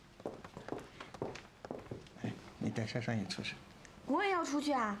哎，你带珊珊也出去。我也要出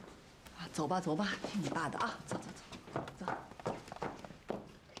去啊。走吧走吧，听你爸的啊，走走走走。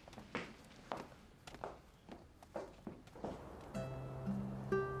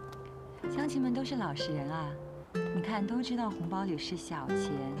乡亲们都是老实人啊，你看都知道红包里是小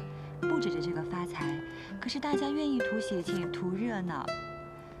钱，不指着这个发财，可是大家愿意图喜庆、图热闹。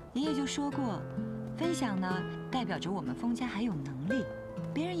爷爷就说过，分享呢代表着我们封家还有能力，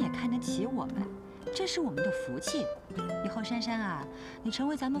别人也看得起我们，这是我们的福气。以后珊珊啊，你成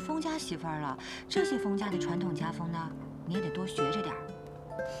为咱们封家媳妇儿了，这些封家的传统家风呢，你也得多学着点儿。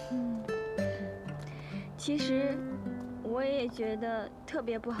其实我也觉得特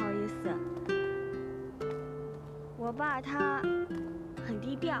别不好意思。我爸他很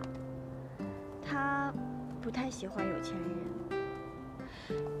低调，他不太喜欢有钱人。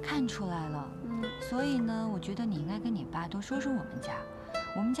看出来了，所以呢，我觉得你应该跟你爸多说说我们家。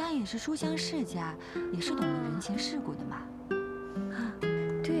我们家也是书香世家，也是懂得人情世故的嘛。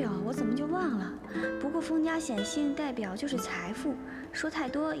对哦，我怎么就忘了？不过封家显性代表就是财富，说太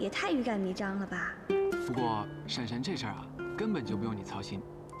多也太欲盖弥彰了吧？不过珊珊这事儿啊，根本就不用你操心，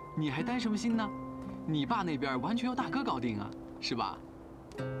你还担什么心呢？你爸那边完全由大哥搞定啊，是吧？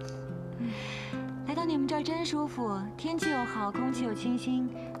来到你们这儿真舒服，天气又好，空气又清新，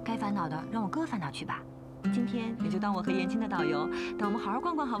该烦恼的让我哥烦恼去吧。今天你就当我和言青的导游，带我们好好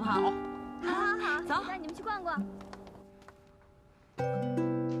逛逛，好不好？好，走，带你们去逛逛。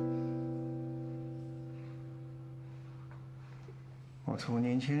我从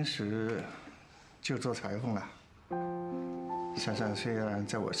年轻时就做裁缝了。珊珊虽然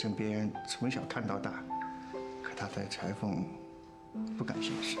在我身边从小看到大，可她对裁缝不感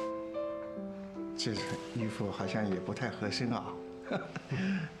兴趣。这衣服好像也不太合身啊，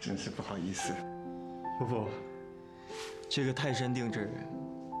真是不好意思。不，这个泰山定制，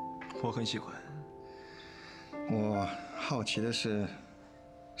我很喜欢。我好奇的是，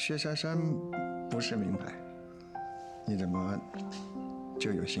薛珊珊不是名牌，你怎么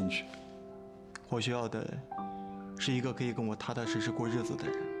就有兴趣？我需要的是一个可以跟我踏踏实实过日子的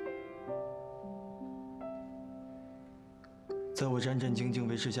人。在我战战兢兢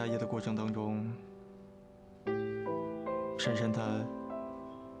维持家业的过程当中，珊珊她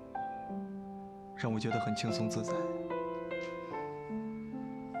让我觉得很轻松自在。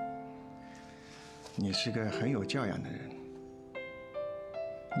你是个很有教养的人，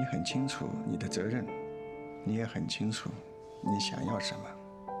你很清楚你的责任，你也很清楚你想要什么。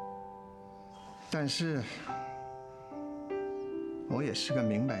但是，我也是个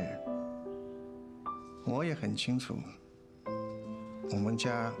明白人，我也很清楚我们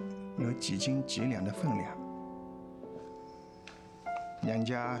家有几斤几两的分量。娘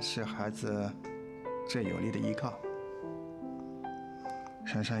家是孩子最有力的依靠。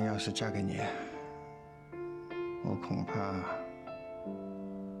珊珊要是嫁给你，我恐怕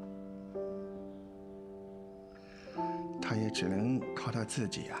她也只能靠她自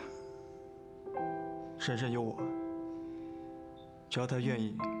己呀。珊珊有我，只要她愿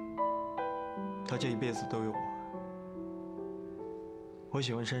意，她这一辈子都有我。我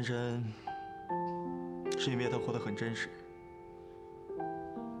喜欢珊珊，是因为她活得很真实。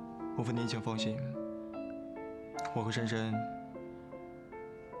伯父您请放心，我和珊珊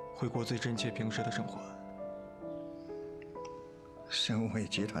会过最真切平实的生活。身为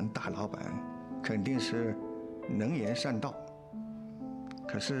集团大老板，肯定是能言善道。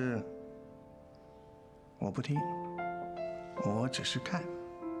可是我不听，我只是看，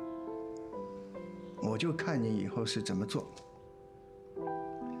我就看你以后是怎么做。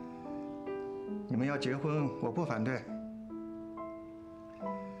你们要结婚，我不反对。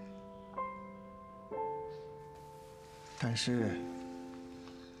但是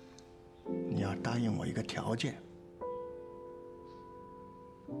你要答应我一个条件。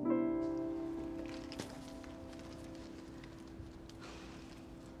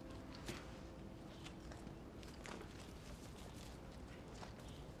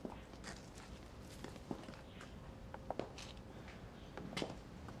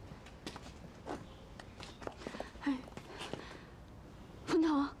哎，冯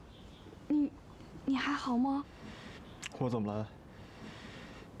腾，你还好吗？我怎么了？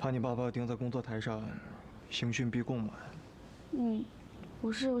怕你爸把我钉在工作台上，刑讯逼供吗？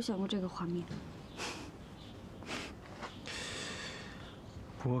我是有想过这个画面。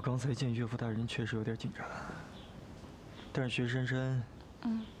不过刚才见岳父大人确实有点紧张。但是薛珊珊，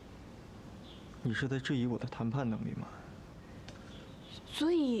你是在质疑我的谈判能力吗？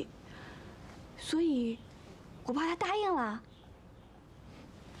所以，我爸他答应了。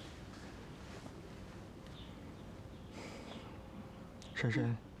珊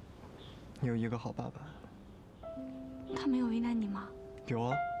珊，你有一个好爸爸。他没有为难你吗？有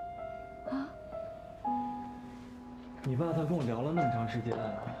啊。啊？你爸他跟我聊了那么长时间，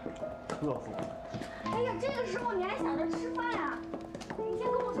饿死我了。哎呀，这个时候你还想着吃饭呀？你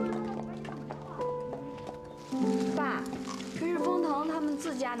先跟我说说我跟你怎么说啊？爸，这是封腾他们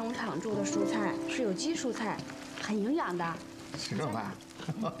自家农场种的蔬菜，是有机蔬菜，很营养的。吃吧。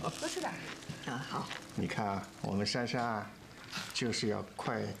多吃点。啊，好。你看啊，我们珊珊啊，就是要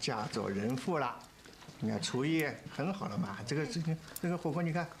快嫁做人妇了。你看厨艺很好了嘛，这个火锅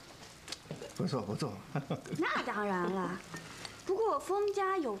你看，不错不错。那当然了，不过封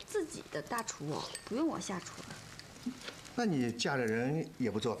家有自己的大厨哦，不用我下厨了。那你嫁了人也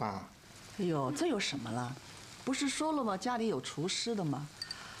不做饭啊？哎呦，这有什么了？不是说了吗？家里有厨师的吗？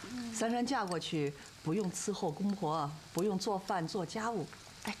珊珊嫁过去不用伺候公婆，不用做饭做家务，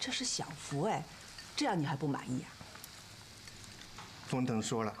哎，这是享福哎，这样你还不满意啊？封腾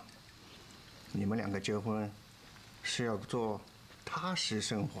说了，你们两个结婚是要做踏实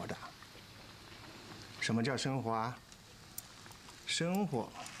生活的。什么叫生活啊？生活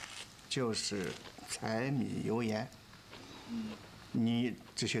就是柴米油盐。你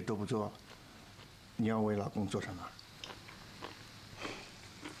这些都不做，你要为老公做什么？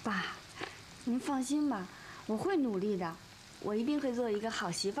爸，您放心吧，我会努力的，我一定会做一个好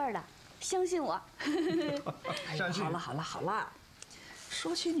媳妇儿的，相信我。哎呀，好了好了好了，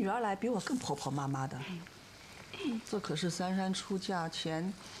说起女儿来，比我更婆婆妈妈的。这可是珊珊出嫁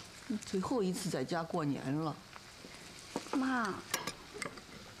前最后一次在家过年了。妈，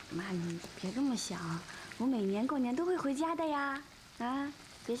你别这么想，我每年过年都会回家的呀。啊，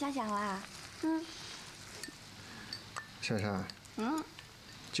别瞎想啦。珊珊。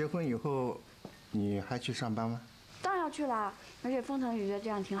结婚以后，你还去上班吗？当然要去了，而且风腾也觉得这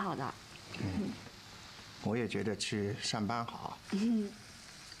样挺好的。我也觉得去上班好。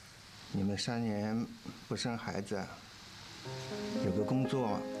你们3年不生孩子，有个工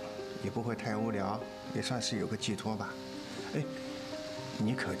作，也不会太无聊，也算是有个寄托吧。哎，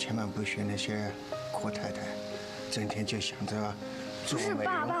你可千万不学那些阔太太，整天就想着做美容。不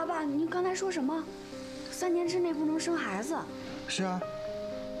是，爸，您刚才说什么？3年之内不能生孩子？是啊，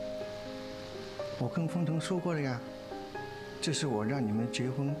我跟风腾说过了呀，这是我让你们结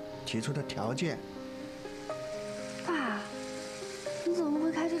婚提出的条件。爸，你怎么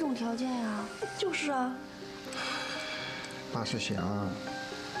会开这种条件呀？就是啊。爸是想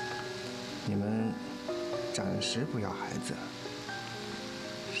你们暂时不要孩子，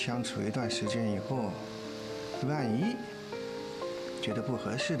相处一段时间以后，万一觉得不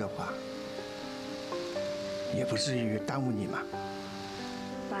合适的话，也不至于耽误你嘛。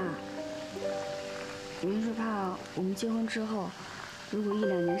爸，您是怕我们结婚之后，如果1、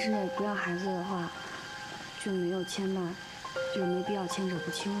2年之内不要孩子的话，就没有牵绊，就没必要牵扯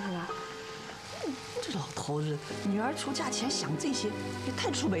不清，是吧？这老头子，女儿出嫁前想这些，也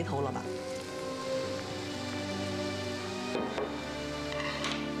太触霉头了吧？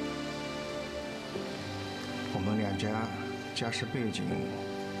我们2家家世背景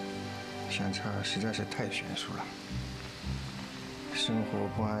相差实在是太悬殊了，生活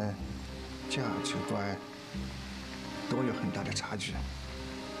观、价值观都有很大的差距。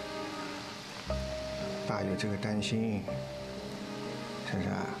爸有这个担心，珊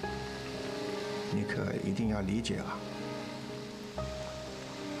珊，你可一定要理解啊。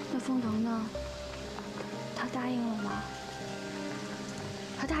那风腾呢？他答应了吗？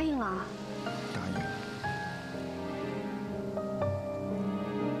他答应了。答应了。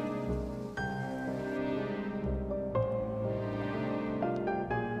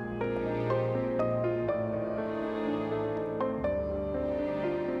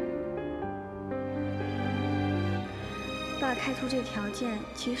爸开出这条件，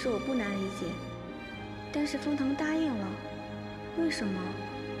其实我不难理解，但是风腾答应了，为什么？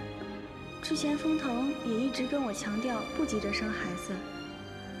之前风腾也一直跟我强调不急着生孩子，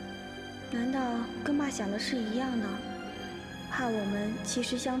难道跟爸想的是一样的？怕我们其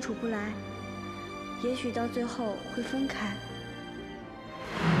实相处不来，也许到最后会分开。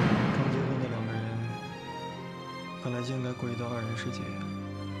刚结婚的2个人，本来就应该过一段2人世界，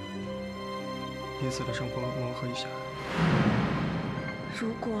彼此的生活磨合一下。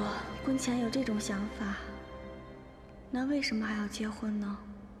如果婚前有这种想法，那为什么还要结婚呢？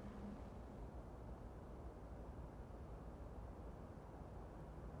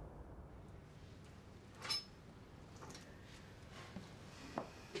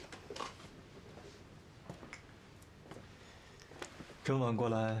这么晚过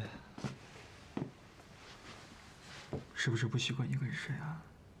来，是不是不习惯一个人睡啊？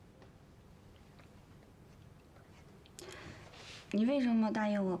你为什么答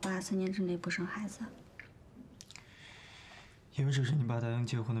应我爸3年之内不生孩子？因为这是你爸答应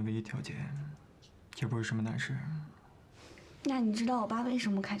结婚的唯一条件，也不是什么难事。那你知道我爸为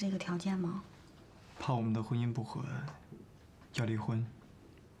什么开这个条件吗？怕我们的婚姻不和，要离婚。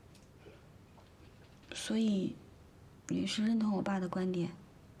所以，你是认同我爸的观点，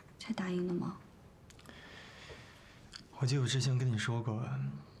才答应的吗？我记得我之前跟你说过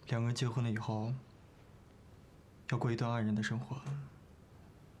，2个人结婚了以后，要过一段2人的生活。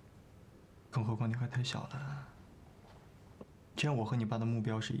更何况你还太小了。既然我和你爸的目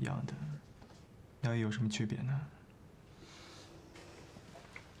标是一样的，那又有什么区别呢？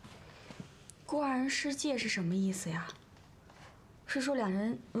过2人世界是什么意思呀？是说2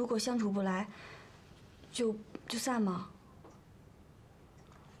人如果相处不来，就散吗？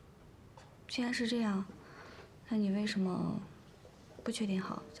既然是这样，那你为什么不确定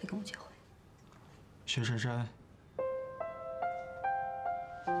好再跟我结婚？薛珊珊，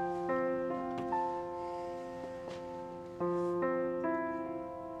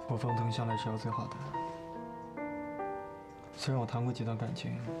我风腾向来是要最好的。虽然我谈过几段感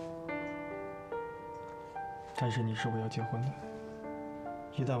情，但是你是我要结婚的。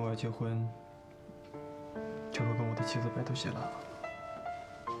一旦我要结婚，就会跟我的妻子白头偕老。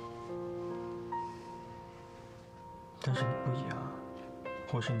但是你不一样，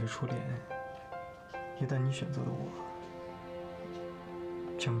我是你的初恋。一旦你选择了我，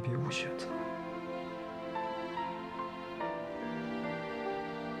将别无选择。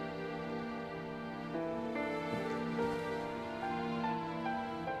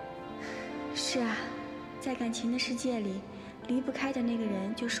是啊，在感情的世界里，离不开的那个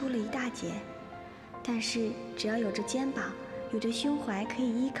人就输了一大截。但是只要有着肩膀，有着胸怀可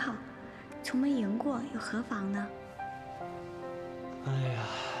以依靠，从没赢过又何妨呢？哎呀，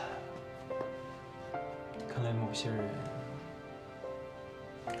看来某些人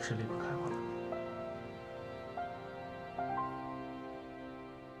是离不开我了。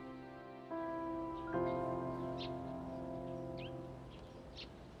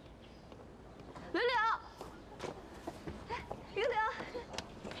柳柳，柳柳，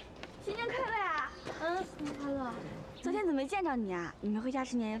新年快乐呀！新年快乐。昨天怎么没见着你啊？你没回家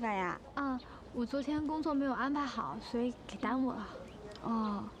吃年夜饭呀？我昨天工作没有安排好，所以给耽误了。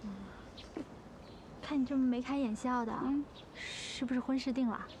哦。看你这么眉开眼笑的，是不是婚事定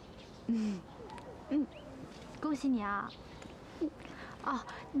了？恭喜你啊！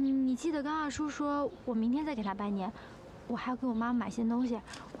你记得跟二叔说，我明天再给他拜年，我还要给我妈买些东西，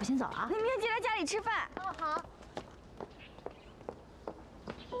我先走了啊。你明天记得来家里吃饭。好。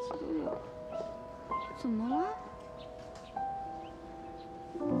怎么了？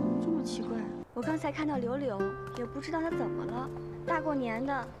这么奇怪。我刚才看到柳柳，也不知道她怎么了。大过年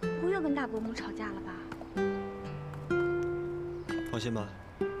的，不会又跟大伯母吵架了吧？放心吧，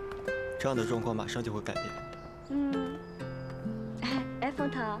这样的状况马上就会改变。哎，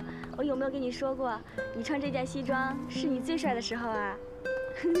风腾，我有没有跟你说过，你穿这件西装是你最帅的时候啊？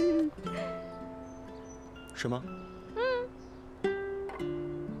是吗？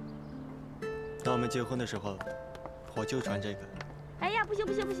那我们结婚的时候，我就穿这个。哎呀，不行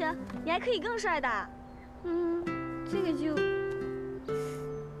不行不行，你还可以更帅的。这个就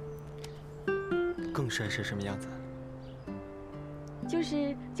更帅是什么样子？就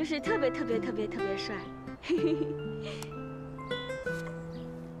是特别帅。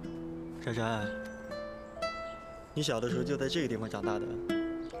珊珊，你小的时候就在这个地方长大的？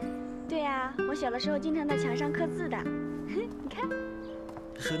对呀，我小的时候经常在墙上刻字的。你看。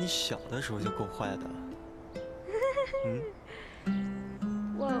说你小的时候就够坏的。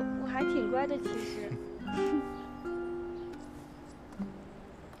我还挺乖的，其实。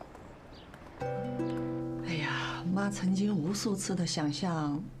哎呀，妈曾经无数次的想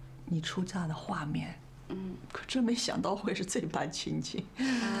象你出嫁的画面，可真没想到会是这般情景。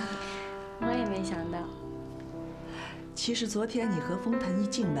我也没想到。其实昨天你和风腾一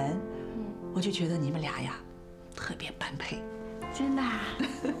进门，我就觉得你们俩呀，特别般配。真的啊？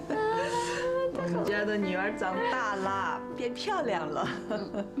我们家的女儿长大了，变漂亮了。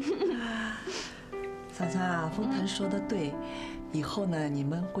珊珊啊，风腾说的对，以后呢，你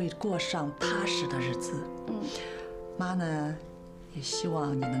们会过上踏实的日子。妈呢，也希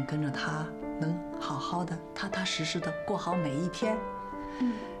望你能跟着他，能好好的、踏踏实实的过好每一天。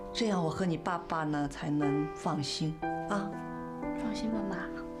这样我和你爸爸呢才能放心啊。放心吧，妈。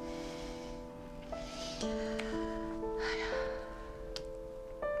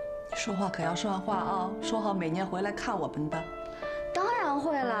说话可要算话啊！说好每年回来看我们的。当然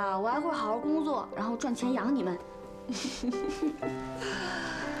会了，我还会好好工作，然后赚钱养你们。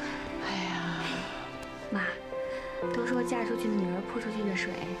哎呀，妈，都说嫁出去的女儿泼出去的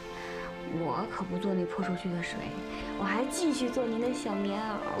水，我可不做那泼出去的水，我还继续做您的小棉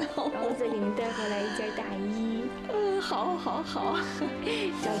袄，然后再给您带回来一件大衣。好，好，好，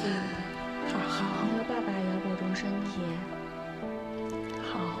照顾你们。好，您和爸爸也要保重身体。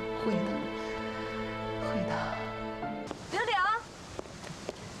好，会的，会的。柳柳，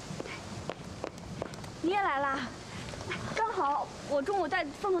你也来啦？刚好我中午带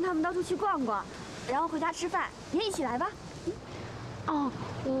凤凤他们到处去逛逛，然后回家吃饭，你也一起来吧。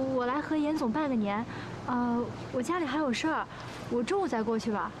我来和严总拜个年。我家里还有事儿，我中午再过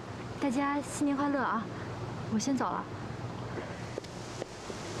去吧。大家新年快乐啊！我先走了。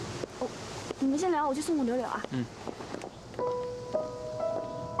你们先聊，我去送送柳柳啊。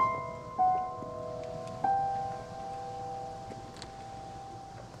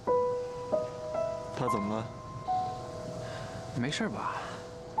他怎么了？没事吧？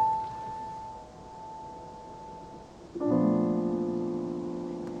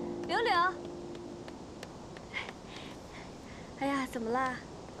柳柳，哎呀，怎么了？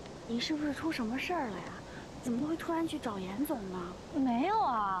你是不是出什么事儿了呀？怎么会突然去找严总呢？没有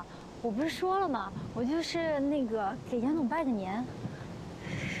啊，我不是说了吗？我就是那个给严总拜个年。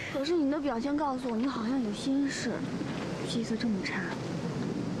可是你的表情告诉我，你好像有心事，气色这么差。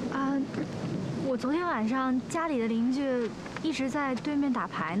啊，我昨天晚上家里的邻居一直在对面打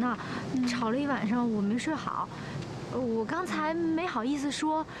牌呢，吵了一晚上，我没睡好。我刚才没好意思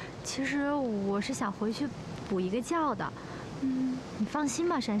说，其实我是想回去补一个觉的。你放心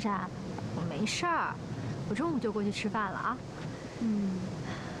吧，珊珊，我没事儿，我中午就过去吃饭了啊。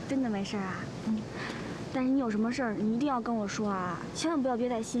真的没事啊。但是你有什么事儿，你一定要跟我说啊，千万不要憋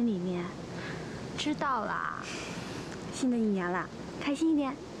在心里面。知道啦。新的一年了，开心一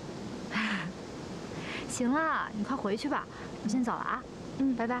点。行了，你快回去吧，我先走了啊。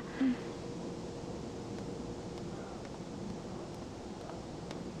拜拜。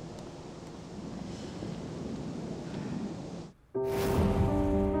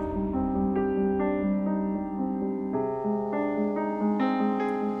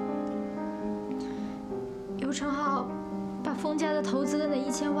刘成浩把封家的投资的那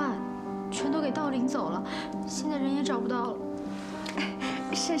1000万全都给盗领走了，现在人也找不到了。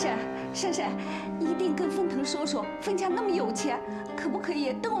珊珊，一定跟封腾说说，封家那么有钱，可不可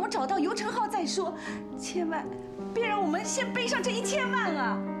以等我们找到尤成浩再说？千万别让我们先背上这1000万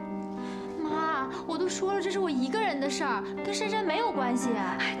啊！妈，我都说了，这是我一个人的事儿，跟珊珊没有关系。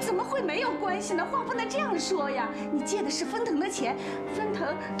怎么会没有关系呢？话不能这样说呀！你借的是封腾的钱，封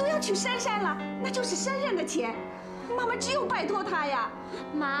腾都要娶珊珊了，那就是珊珊的钱，妈妈只有拜托他呀。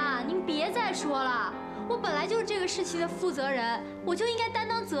妈，您别再说了，我本来就是这个事情的负责人，我就应该担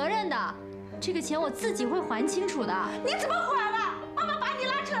当责任的。这个钱我自己会还清楚的。你怎么还啊？妈妈把你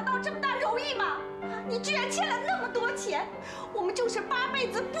拉扯到这么大容易吗？你居然欠了那么多钱，我们就是8辈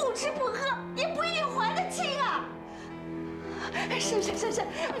子不吃不喝也不一定还得清啊！珊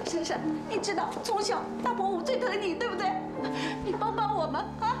珊，你知道从小大伯母最疼你，对不对？你帮我们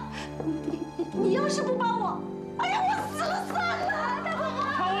啊！你要是不帮我，哎呀，我死了算了！大伯母，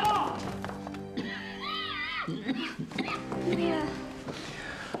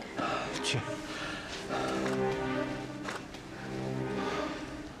去。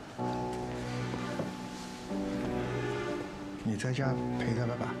你在家陪他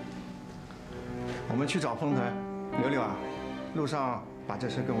们吧。我们去找封腾。柳啊，路上把这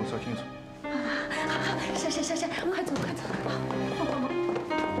事跟我说清楚。珊，快走！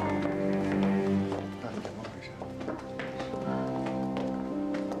到底怎么回事？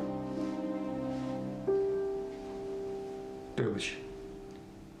对不起，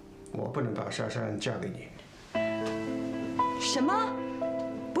我不能把珊珊嫁给你。什么？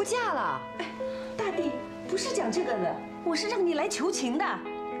不嫁了？大弟，不是讲这个的，我是让你来求情的。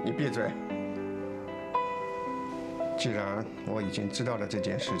你闭嘴！既然我已经知道了这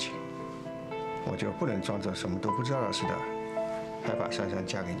件事情，我就不能装作什么都不知道似的，还把珊珊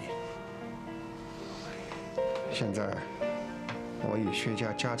嫁给你。现在，我以薛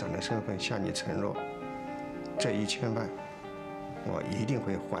家家长的身份向你承诺，这1000万，我一定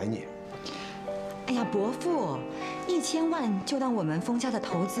会还你。哎呀，伯父，1000万就当我们封家的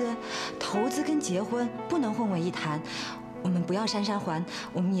投资，投资跟结婚不能混为一谈。我们不要珊珊还，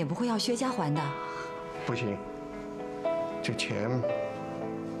我们也不会要薛家还的。不行，这钱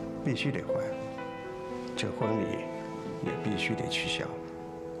必须得还，这婚礼也必须得取消。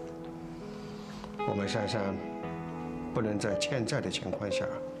我们珊珊不能在欠债的情况下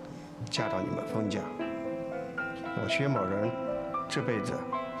嫁到你们封家。我薛某人这辈子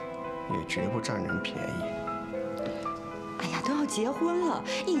也绝不占人便宜。哎呀，都要结婚了，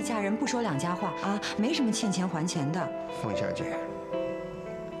一家人不说两家话啊，没什么欠钱还钱的。凤小姐，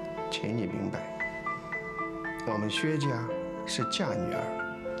请你明白，我们薛家是嫁女儿，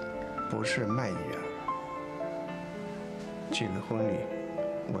不是卖女儿。这个婚礼，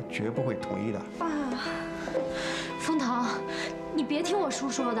我绝不会同意的。封腾，你别听我叔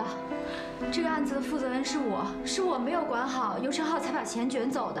说的，这个案子的负责人是我没有管好尤成浩才把钱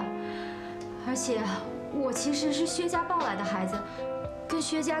卷走的，而且我其实是薛家抱来的孩子，跟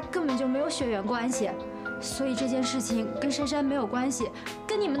薛家根本就没有血缘关系，所以这件事情跟珊珊没有关系，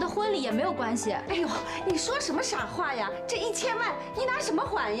跟你们的婚礼也没有关系。哎呦，你说什么傻话呀？这1000万你拿什么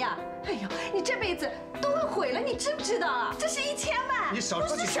还呀？哎呦，你这辈子都会毁了，你知不知道啊？这是1000万，你少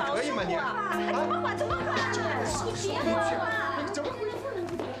说几句可以吗你？还怎么还？怎么还？你别还了！怎么会？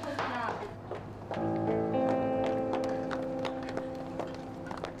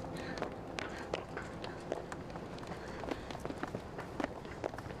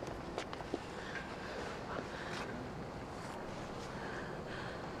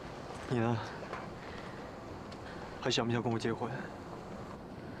你呢？还想不想跟我结婚？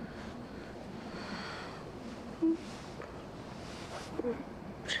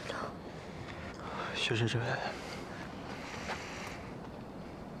薛深深，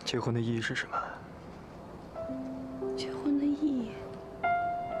结婚的意义是什么？结婚的意义，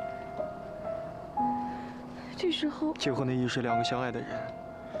这时候，结婚的意义是两个相爱的人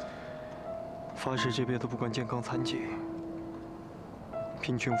发誓这辈子不管健康残疾、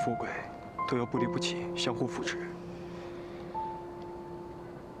贫穷富贵，都要不离不弃，相互扶持。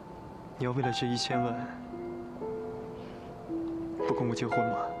你要为了这1000万不跟我结婚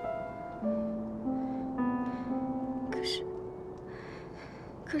吗？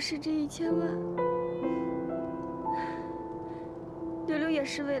可是这1000万，柳柳也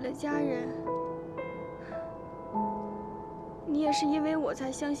是为了家人，你也是因为我才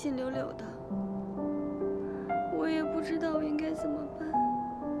相信柳柳的，我也不知道我应该怎么办。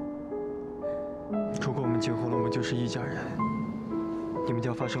如果我们结婚了，我们就是一家人。你们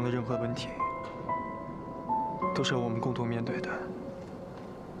家发生了任何问题，都是要我们共同面对的，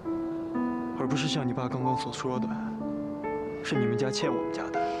而不是像你爸刚刚所说的，是你们家欠我们家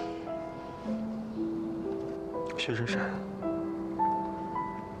的。薛深深，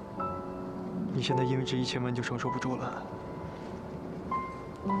你现在因为这1000万就承受不住了，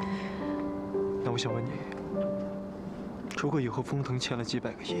那我想问你，如果以后风腾欠了几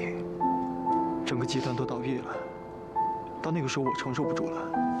百个亿，整个集团都倒闭了，到那个时候我承受不住了，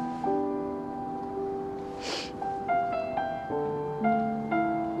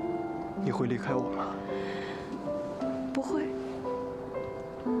你会离开我吗？不会。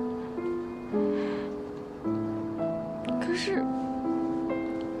可是，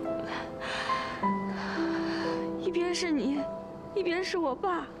一边是你，一边是我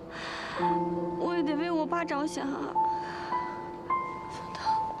爸，我也得为我爸着想啊。风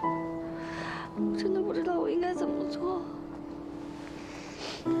腾，我真的不知道我应该怎么做。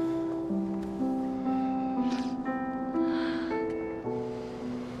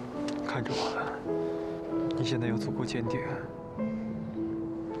看着我，你现在要足够坚定，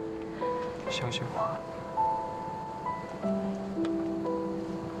相信我。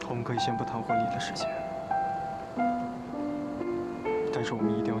我们可以先不谈婚礼的事情，但是我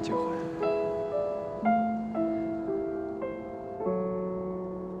们一定要结婚。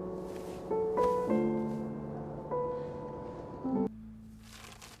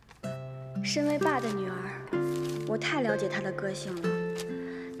身为爸的女儿，我太了解他的个性了，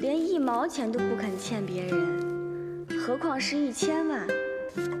连1毛钱都不肯欠别人，何况是1000万。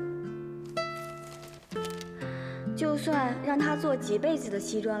就算让他做几辈子的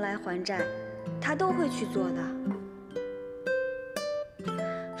西装来还债，他都会去做的。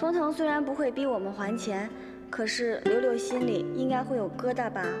风腾虽然不会逼我们还钱，可是柳柳心里应该会有疙瘩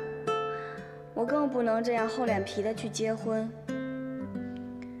吧？我更不能这样厚脸皮的去结婚。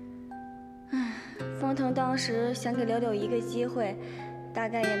风腾当时想给柳柳一个机会，大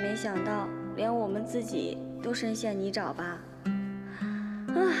概也没想到，连我们自己都深陷泥沼吧。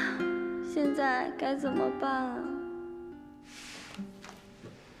现在该怎么办啊？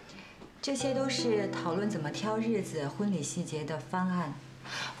这些都是讨论怎么挑日子、婚礼细节的方案，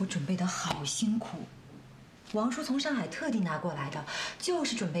我准备的好辛苦。王叔从上海特地拿过来的，就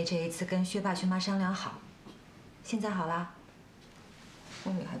是准备这一次跟薛爸薛妈商量好。现在好啦，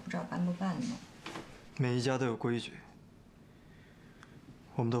婚礼还不知道办不办呢。每一家都有规矩，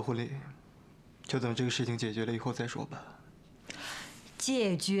我们的婚礼就等这个事情解决了以后再说吧。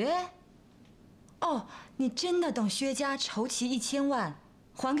解决？哦，你真的等薛家筹齐1000万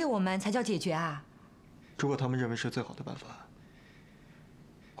还给我们才叫解决啊？如果他们认为是最好的办法，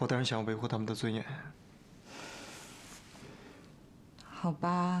我当然想要维护他们的尊严。好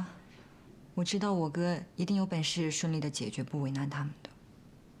吧，我知道我哥一定有本事顺利的解决，不为难他们的。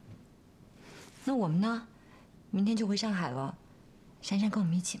那我们呢？明天就回上海了，珊珊跟我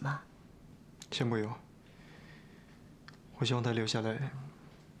们一起吗？先不用，我希望他留下来，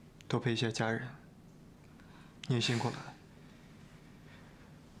多陪一下家人。你也辛苦了，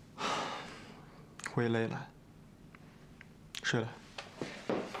我也累了，睡了。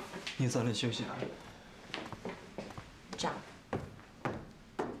你早点休息啊。长，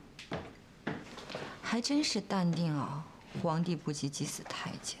还真是淡定啊！皇帝不急急死太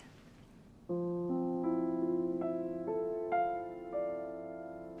监。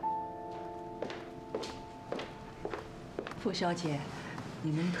傅小姐，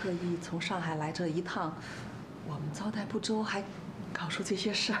你们特意从上海来这一趟，我们招待不周，还搞出这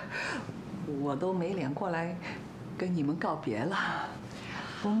些事儿，我都没脸过来跟你们告别了。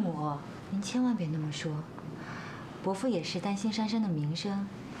伯母，您千万别那么说。伯父也是担心珊珊的名声，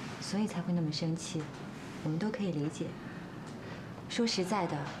所以才会那么生气，我们都可以理解。说实在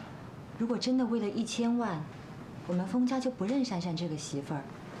的，如果真的为了1000万，我们封家就不认珊珊这个媳妇儿，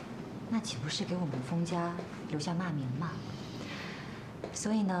那岂不是给我们封家留下骂名吗？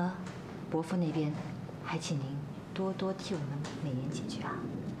所以呢，伯父那边还请您多多替我们美言几句啊。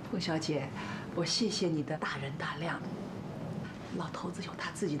凤小姐，我谢谢你的大人大量。老头子有他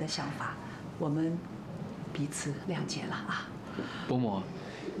自己的想法，我们彼此谅解了啊。伯母，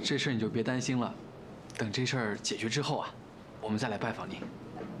这事儿你就别担心了，等这事儿解决之后啊，我们再来拜访您。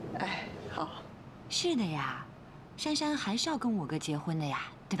哎，好。是的呀，珊珊还是要跟我哥结婚的呀，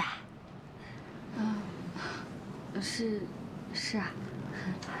对吧？是啊。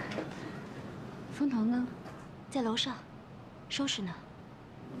风腾呢？在楼上，收拾呢。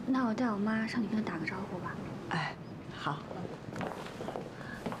那我带我妈上去跟她打个招呼吧。哎，好。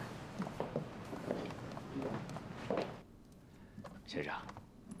先生，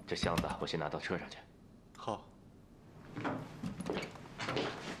这箱子我先拿到车上去。好。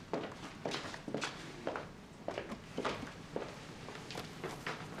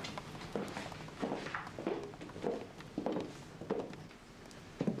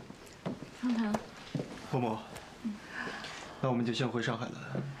风腾，伯母，那我们就先回上海了。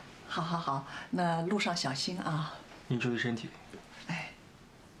好，好，好，那路上小心啊。您注意身体。哎，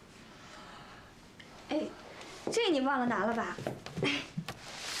这个你忘了拿了吧？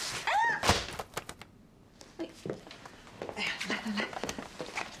哎呀，来来来，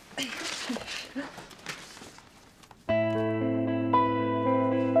哎，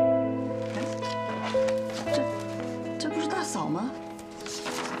这不是大嫂吗？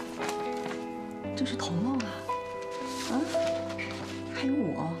这是彤彤啊，啊，还有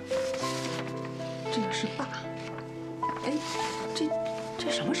我，这个是爸。哎，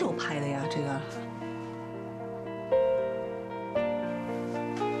这什么时候拍的呀？这个。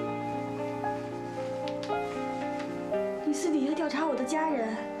你私底下调查我的家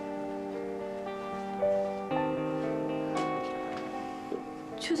人，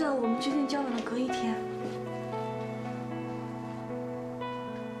就在我们决定交往的隔一天。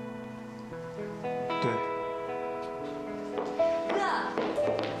对。哥，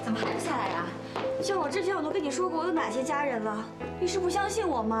怎么还不下来啊？像我之前我都跟你说过我有哪些家人了，你是不相信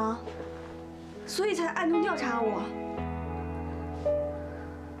我吗？所以才暗中调查我。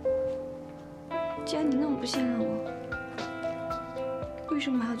既然你那么不信任我，为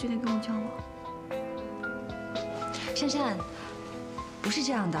什么还要决定跟我交往？珊珊，不是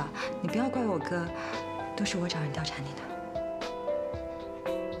这样的，你不要怪我哥，都是我找人调查你的。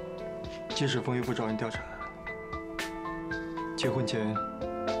即使风月不找人调查，结婚前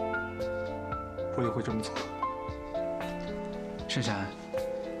我也会这么做。珊珊，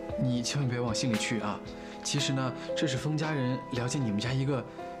你千万别往心里去啊！其实呢，这是封家人了解你们家一个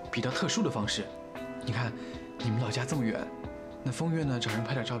比较特殊的方式。你看，你们老家这么远，那风月呢找人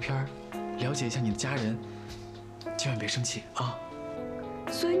拍点照片，了解一下你的家人，千万别生气啊！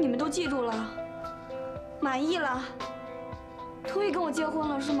所以你们都记住了，满意了，同意跟我结婚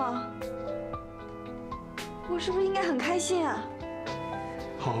了是吗？我是不是应该很开心啊？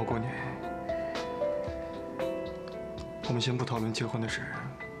好好过年。我们先不讨论结婚的事，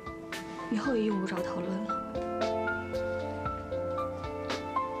以后也用不着讨论了。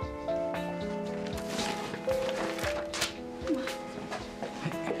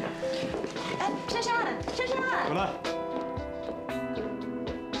哎，珊珊，珊珊，回来。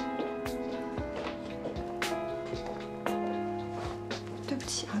对不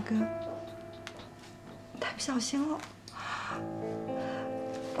起啊，哥，太不小心了。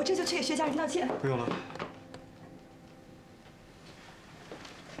我这就去给薛家人道歉。不用了，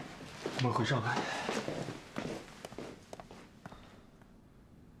我们回上海。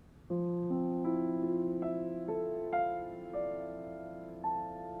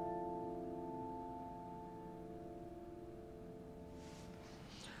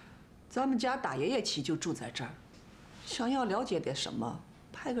咱们家大爷爷起就住在这儿，想要了解点什么，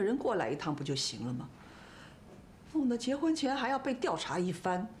派个人过来一趟不就行了吗？弄得结婚前还要被调查一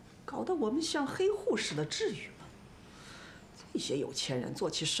番，搞得我们像黑户似的，至于吗？这些有钱人做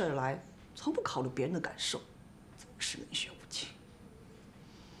起事儿来，从不考虑别人的感受，真是冷血无情。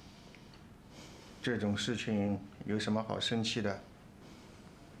这种事情有什么好生气的？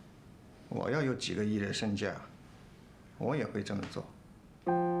我要有几个亿的身价，我也会这么做。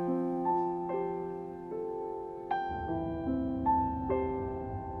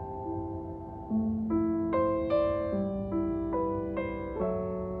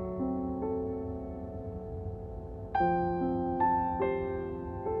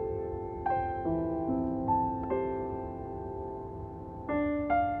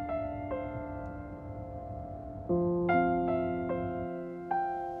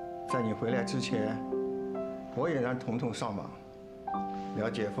在你回来之前，我也让彤彤上网，了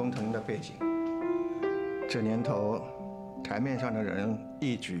解封腾的背景。这年头，台面上的人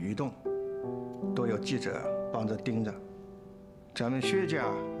一举一动，都有记者帮着盯着。咱们薛家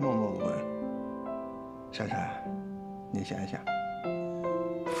默默无闻。珊珊，你想想，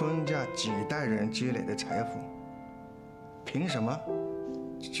封家几代人积累的财富，凭什么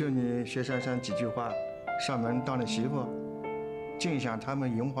就你薛珊珊几句话上门当了媳妇，尽享他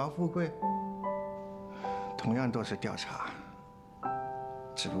们荣华富贵？同样都是调查，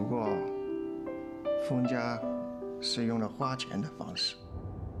只不过封家是用了花钱的方式。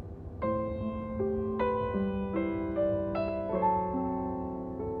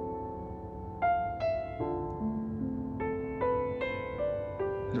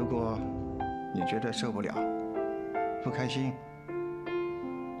如果你觉得受不了、不开心，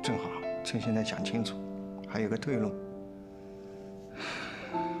正好趁现在想清楚，还有个退路。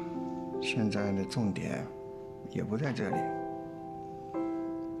现在的重点也不在这里。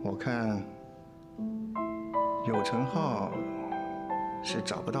我看有成浩是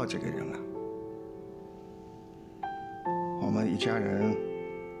找不到这个人了。我们一家人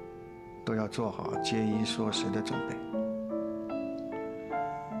都要做好节衣缩食的准备。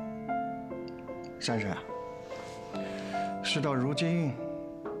珊珊，事到如今，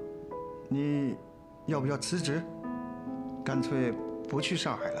你要不要辞职？干脆不去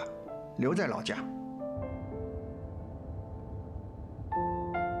上海了，留在老家。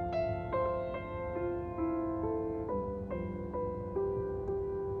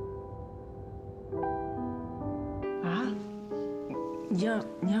啊？你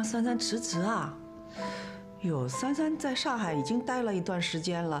让珊珊辞职啊？哟，珊珊在上海已经待了一段时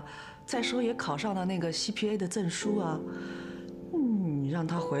间了，再说也考上了那个 CPA 的证书啊。你让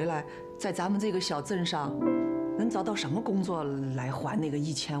她回来，在咱们这个小镇上，能找到什么工作来还那个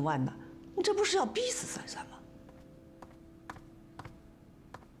1000万呢？你这不是要逼死珊珊吗？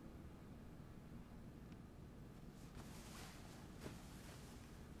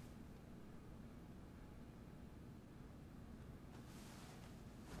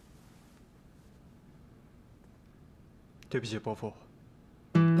对不起，伯父。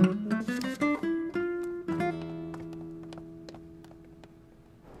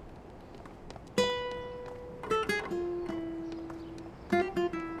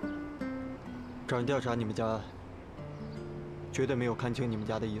找人调查你们家，绝对没有看清你们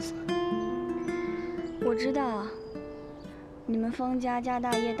家的意思。我知道，你们封家家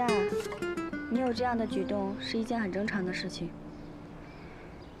大业大，你有这样的举动是一件很正常的事情。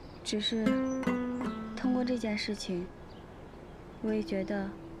只是通过这件事情，我也觉得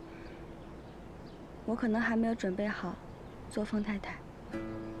我可能还没有准备好做封太太。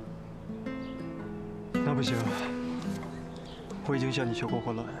那不行，我已经向你求过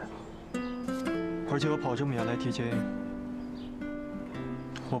婚了，而且我跑这么远来提亲，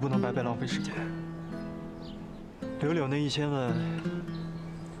我不能白白浪费时间。柳柳那1000万，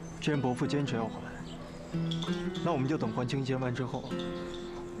既然伯父坚持要还，那我们就等还清1000万之后，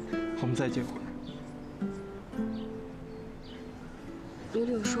我们再结婚。柳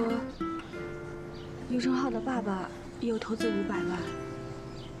柳说，刘成浩的爸爸也有投资500万，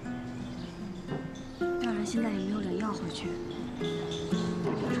当然现在也没有人要回去，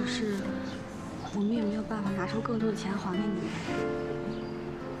只是我们也没有办法拿出更多的钱还给你们。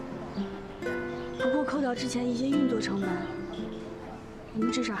不过扣掉之前一些运作成本，我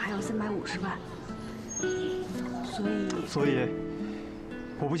们至少还有350万，所以，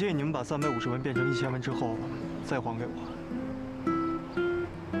我不建议你们把350万变成1000万之后再还给我。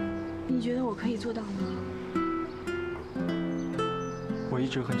你觉得我可以做到吗？我一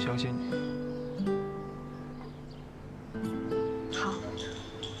直很相信你。好，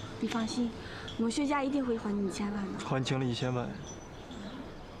你放心，我们薛家一定会还你1000万的。还清了1000万，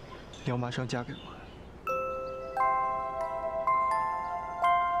你要马上嫁给我。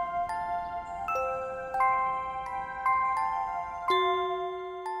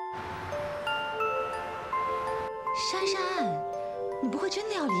珊珊，你不会真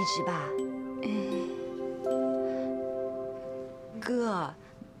的要离职吧？哥，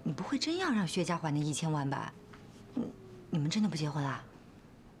你不会真要让薛家还那1000万吧？你们真的不结婚啊？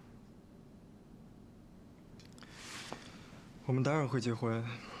我们当然会结婚，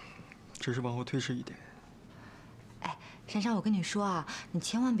只是往后推迟一点。哎，珊珊，我跟你说啊，你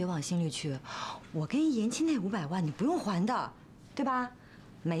千万别往心里去。我给你延期那500万，你不用还的，对吧？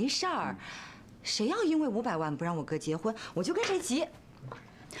没事儿，谁要因为500万不让我哥结婚，我就跟谁急。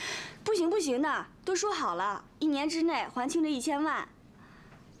不行不行的，都说好了，1年之内还清这1000万。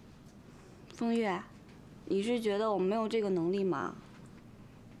风月，你是觉得我没有这个能力吗？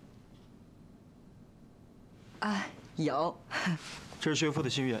啊，有。这是岳父的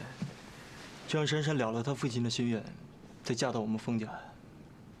心愿，就让珊珊了了他父亲的心愿，再嫁到我们封家。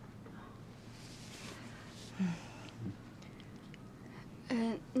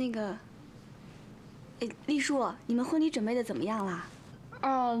那个，丽叔，你们婚礼准备的怎么样啦？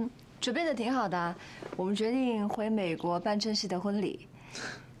准备的挺好的。我们决定回美国办正式的婚礼。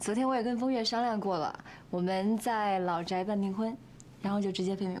昨天我也跟风月商量过了，我们在老宅办订婚，然后就直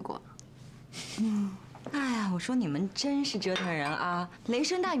接飞美国。哎呀，我说你们真是折腾人啊！雷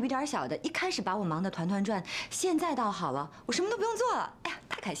声大雨点小的，一开始把我忙得团团转，现在倒好了，我什么都不用做了。哎呀，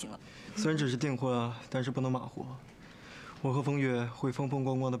太开心了。虽然只是订婚啊，但是不能马虎。我和风月会风风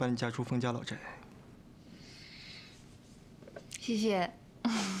光光的把你嫁出风家老宅。谢谢。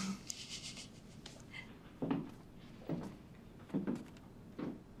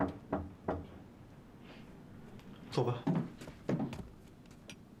走吧。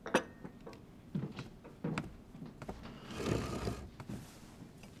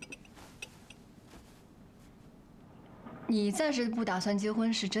你暂时不打算结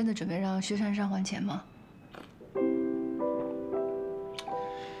婚，是真的准备让薛珊珊还钱吗？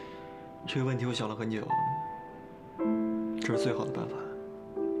这个问题我想了很久，这是最好的办法。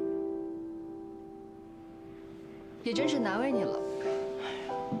也真是难为你了。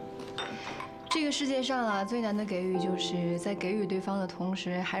这个世界上啊，最难的给予就是在给予对方的同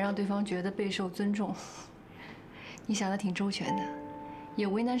时，还让对方觉得备受尊重。你想的挺周全的，也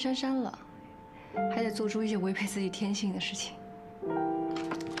为难珊珊了，还得做出一些违背自己天性的事情。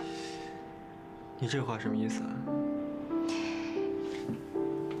你这话什么意思啊？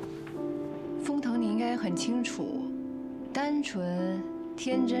风腾，你应该很清楚，单纯、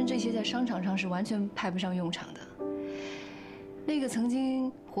天真这些在商场上是完全派不上用场的。那个曾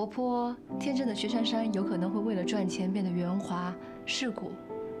经活泼天真的薛珊珊，有可能会为了赚钱变得圆滑世故。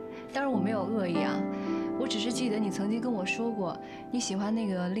当然我没有恶意啊，我只是记得你曾经跟我说过，你喜欢那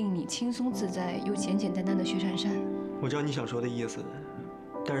个令你轻松自在又简简单单的薛珊珊。我知道你想说的意思，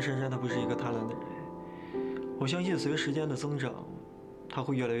但是珊珊她不是一个贪婪的人。我相信随时间的增长，她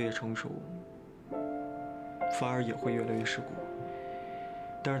会越来越成熟，反而也会越来越世故。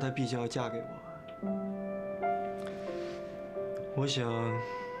但是她毕竟要嫁给我。我想，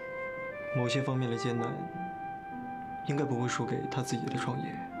某些方面的艰难，应该不会输给他自己的创业。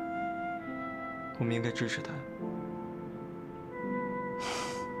我们应该支持他。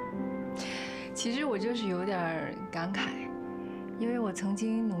其实我就是有点感慨，因为我曾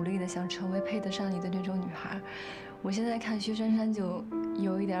经努力的想成为配得上你的那种女孩，我现在看薛珊珊就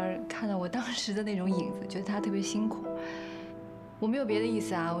有一点看到我当时的那种影子，觉得她特别辛苦。我没有别的意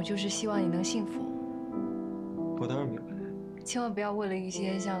思啊，我就是希望你能幸福。我当然明白。千万不要为了一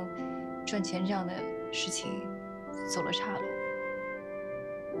些像赚钱这样的事情走了岔路。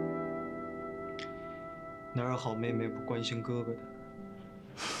哪有好妹妹不关心哥哥的？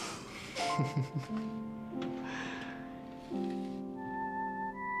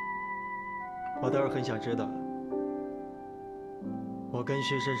我倒是很想知道，我跟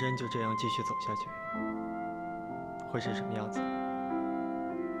薛珊珊就这样继续走下去，会是什么样子？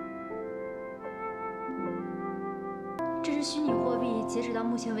这是虚拟货币截止到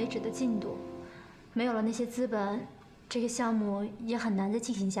目前为止的进度，没有了那些资本，这个项目也很难再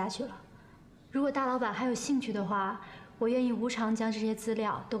进行下去了。如果大老板还有兴趣的话，我愿意无偿将这些资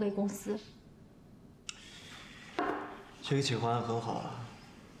料都给公司。这个企划案很好啊，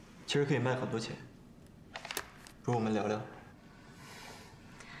其实可以卖很多钱。不如我们聊聊。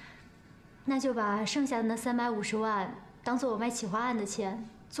那就把剩下的那350万当做我卖企划案的钱，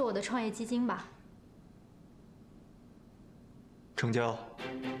做我的创业基金吧。成交。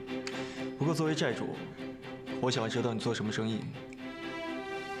不过作为债主，我想要知道你做什么生意。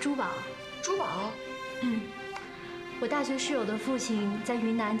珠宝。珠宝？我大学室友的父亲在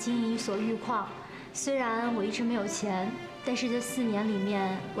云南经营一所玉矿，虽然我一直没有钱，但是这4年里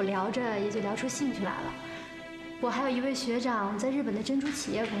面，我聊着也就聊出兴趣来了。我还有一位学长在日本的珍珠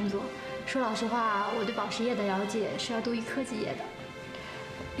企业工作。说老实话，我对宝石业的了解是要多于科技业的。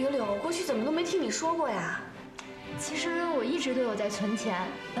柳柳，过去怎么都没听你说过呀？其实我一直都有在存钱，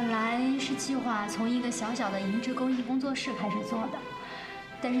本来是计划从一个小小的银质公益工作室开始做的，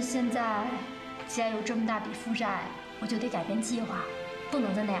但是现在既然有这么大笔负债，我就得改变计划，不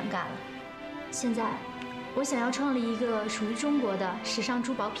能再那样干了。现在，我想要创立一个属于中国的时尚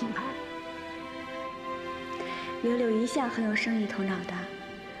珠宝品牌。柳柳一向很有生意头脑的，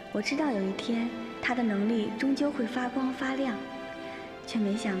我知道有一天他的能力终究会发光发亮，却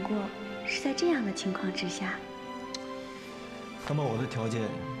没想过是在这样的情况之下。那么我的条件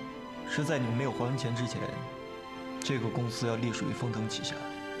是在你们没有还完钱之前，这个公司要隶属于风腾旗下，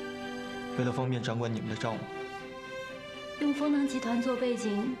为了方便掌管你们的账务。用丰能集团做背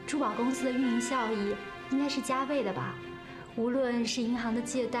景，珠宝公司的运营效益应该是加倍的吧？无论是银行的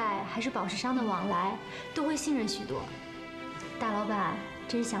借贷，还是宝石商的往来，都会信任许多。大老板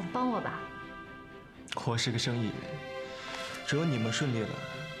这是想帮我吧？我是个生意人，只有你们顺利了，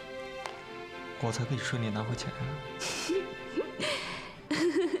我才可以顺利拿回钱啊。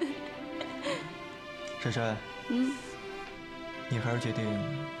珊珊，你还是决定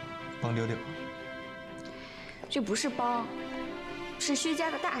帮柳柳？这不是帮，是薛家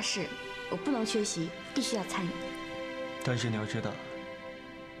的大事，我不能缺席，必须要参与。但是你要知道，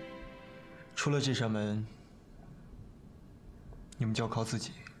出了这扇门，你们就要靠自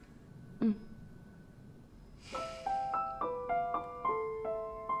己。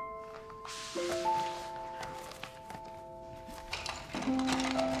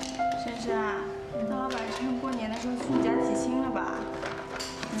珊珊，大老板趁过年的时候去你家提亲了吧？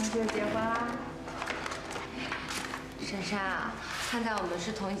你们就结婚啦？珊珊啊，看在我们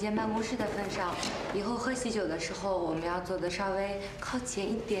是同一间办公室的份上，以后喝喜酒的时候，我们要坐得稍微靠前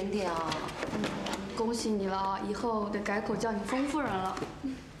一点点哦。恭喜你了，以后得改口叫你丰夫人了。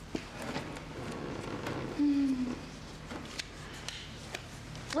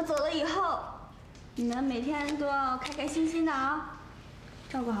我走了以后，你们每天都要开开心心的啊，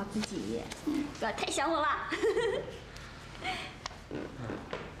照顾好自己，不要太想我了。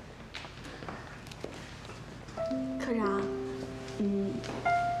科长，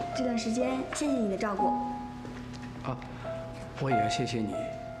这段时间谢谢你的照顾。啊，我也要谢谢你，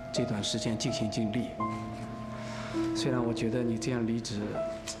这段时间尽心尽力。虽然我觉得你这样离职，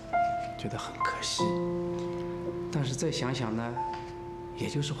觉得很可惜，但是再想想呢，也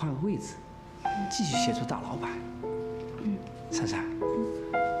就是换个位置，继续协助大老板。珊珊，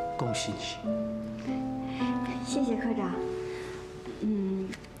恭喜你。谢谢科长。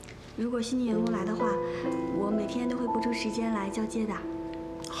如果新员工来的话，我每天都会拨出时间来交接的。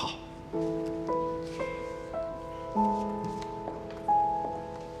好。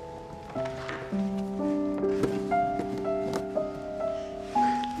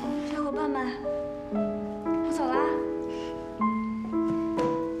小伙伴们，我走啦。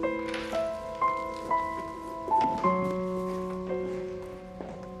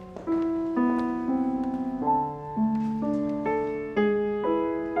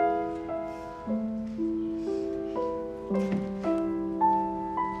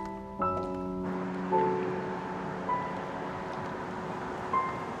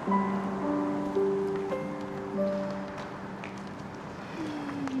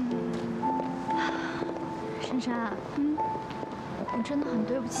珊珊，我真的很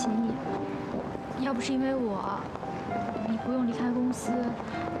对不起你。要不是因为我，你不用离开公司，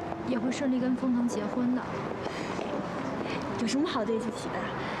也会顺利跟风腾结婚的。有什么好对不起的？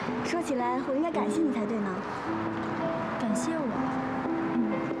说起来，我应该感谢你才对呢。感谢我？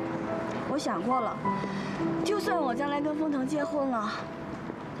我想过了，就算我将来跟风腾结婚了，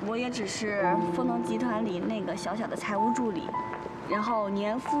我也只是风腾集团里那个小小的财务助理。然后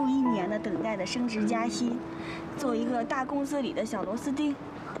年复一年的等待的升职加薪，做一个大公司里的小螺丝钉。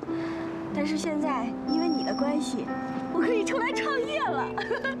但是现在因为你的关系，我可以出来创业了，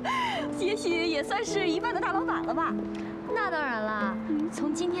也许也算是一半的大老板了吧。那当然啦，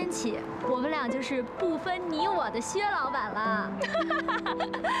从今天起，我们俩就是不分你我的薛老板了。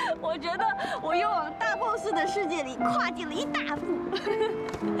我觉得我又往大 boss 的世界里跨进了一大步。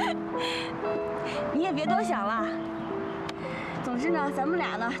你也别多想了。总之呢，咱们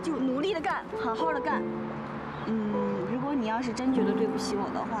俩呢就努力的干，好好的干。如果你要是真觉得对不起我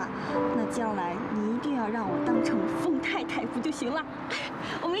的话，那将来你一定要让我当成风太太不就行了？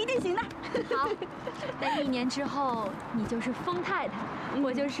我们一定行的。好，那1年之后，你就是风太太，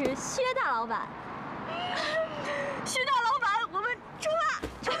我就是薛大老板。薛大老板，我们出发！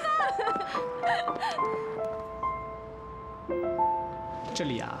这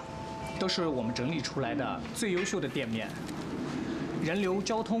里啊，都是我们整理出来的最优秀的店面。人流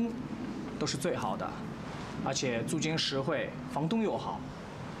交通都是最好的，而且租金实惠，房东又好。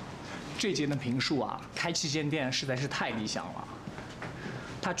这间的平数啊，开7间店实在是太理想了。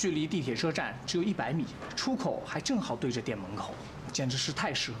它距离地铁车站只有100米，出口还正好对着店门口，简直是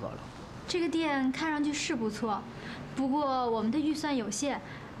太适合了。这个店看上去是不错，不过我们的预算有限，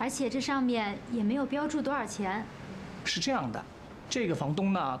而且这上面也没有标注多少钱。是这样的，这个房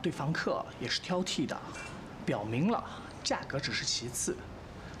东呢对房客也是挑剔的，表明了。价格只是其次，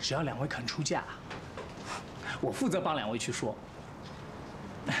只要2位肯出价，我负责帮2位去说。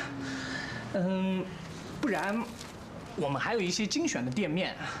不然我们还有一些精选的店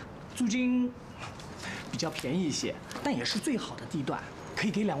面，租金比较便宜一些，但也是最好的地段，可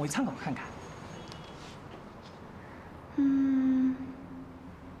以给2位参考看看。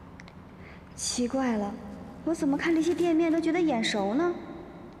奇怪了，我怎么看这些店面都觉得眼熟呢？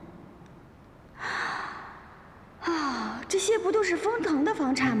啊，这些不都是封腾的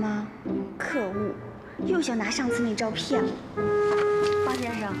房产吗？可恶，又想拿上次那招骗我。方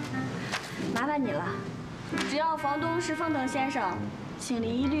先生，麻烦你了，只要房东是封腾先生，请您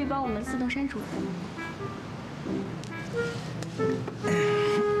一律帮我们自动删除。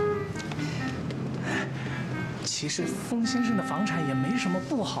其实封先生的房产也没什么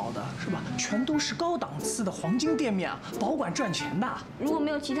不好的，是吧？全都是高档次的黄金店面啊，保管赚钱的。如果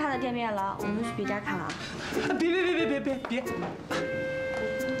没有其他的店面了，我们就去别家看了。别！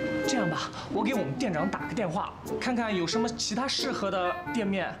这样吧，我给我们店长打个电话，看看有什么其他适合的店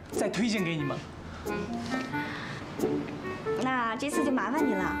面，再推荐给你们。那这次就麻烦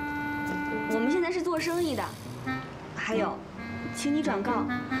你了，我们现在是做生意的，还有，请你转告，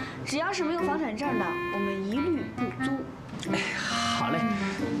只要是没有房产证的，我们一律不租。哎，好嘞，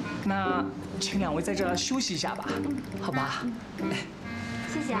那请两位在这休息一下吧，好吧？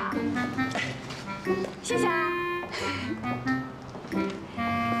谢谢啊。谢谢啊。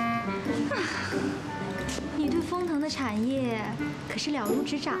你对丰腾的产业可是了如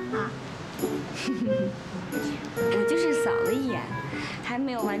指掌啊。我就是扫了一眼，还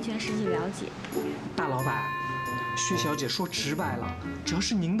没有完全实际了解。大老板，薛小姐说直白了，只要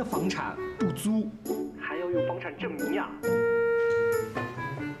是您的房产不租，还要有房产证明呀。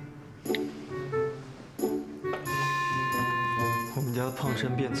我们家胖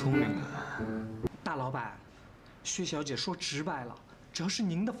婶变聪明了。大老板，薛小姐说直白了，只要是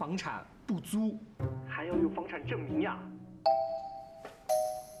您的房产不租，还要有房产证明呀。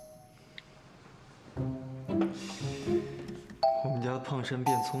我们家胖婶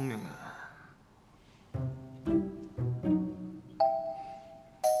变聪明了。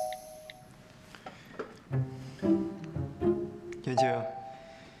燕青，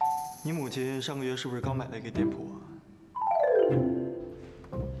你母亲上个月是不是刚买了一个店铺啊？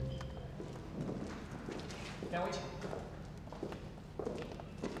两位请。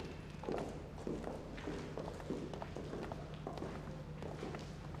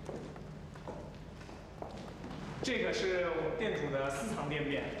这个是我们店主的私藏店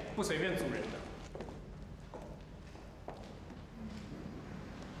面，不随便租人的。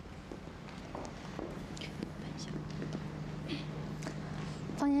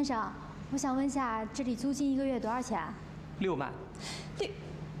方先生，我想问一下，这里租金1个月多少钱？6万。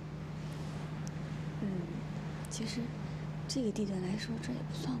其实这个地段来说，这也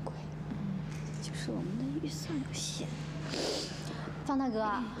不算贵，就是我们的预算有限。方大哥，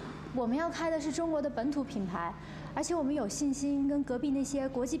我们要开的是中国的本土品牌，而且我们有信心跟隔壁那些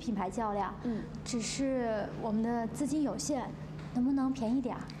国际品牌较量。只是我们的资金有限，能不能便宜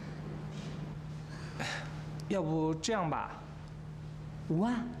点儿？要不这样吧，5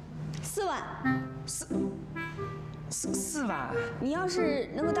万，4万，4万。你要是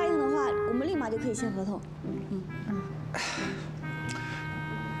能够答应的话，我们立马就可以签合同。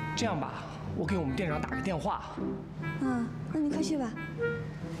这样吧，我给我们店长打个电话。那你快去吧。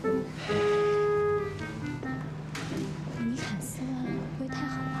你砍4万，会不会太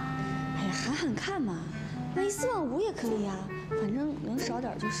狠了？哎呀，喊喊看嘛，万一4万5也可以呀，反正能少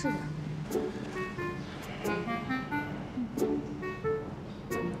点就是点。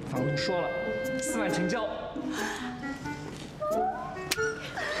房东说了，4万成交。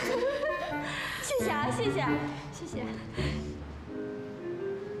谢谢啊，谢谢，谢谢。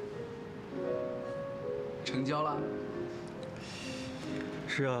成交了。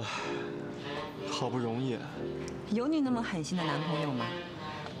是啊，好不容易。有你那么狠心的男朋友吗？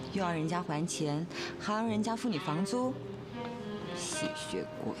又要人家还钱，还要人家付你房租，吸血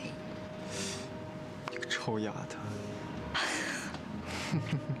鬼！你个臭丫头！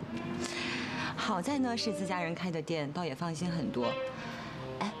好在呢是自家人开的店，倒也放心很多。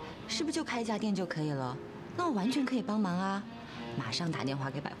哎，是不是就开一家店就可以了？那我完全可以帮忙啊！马上打电话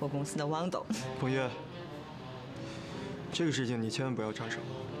给百货公司的汪董。冯月，这个事情你千万不要插手。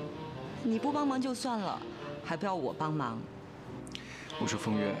你不帮忙就算了，还不要我帮忙。我说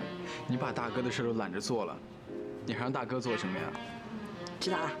风月，你把大哥的事都揽着做了，你还让大哥做什么呀？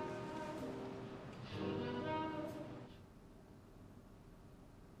知道了。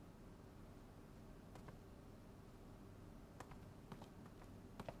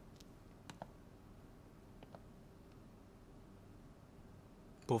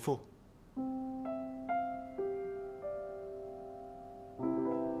伯父。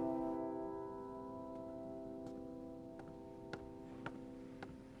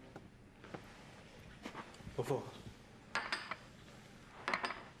伯父，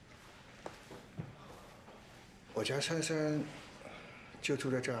我家珊珊就住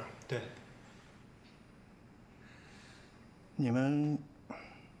在这儿。对。你们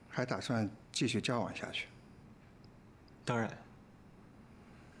还打算继续交往下去？当然。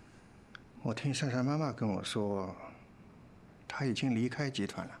我听珊珊妈妈跟我说，她已经离开集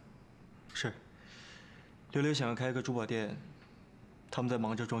团了。是。溜溜想要开一个珠宝店，他们在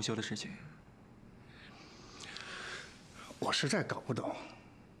忙着装修的事情。我实在搞不懂，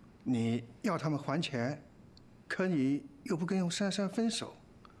你要他们还钱，可你又不跟珊珊分手。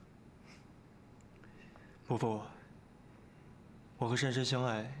伯父，我和珊珊相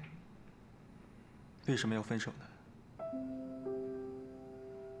爱，为什么要分手呢？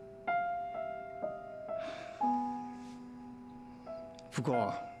不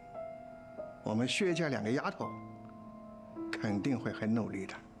过，我们薛家2个丫头肯定会很努力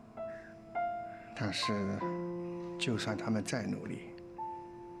的。但是，就算他们再努力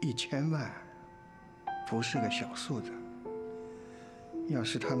，1000万不是个小数字。要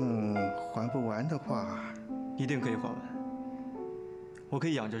是他们还不完的话，一定可以还完。我可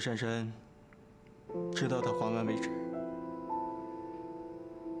以养着珊珊，直到她还完为止。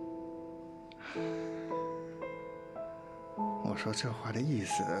我说这话的意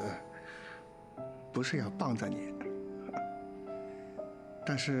思，不是要帮着你，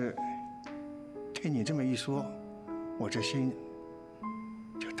但是听你这么一说，我这心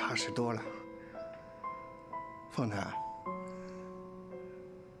就踏实多了。凤台，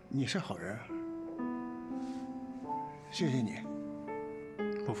你是好人，谢谢你。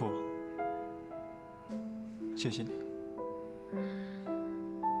伯父，谢谢你。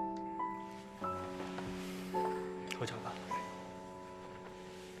回家吧。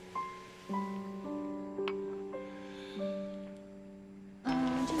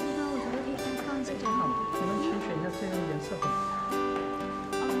这个地方我觉得可以放几张。你们请选一下这个颜色好吗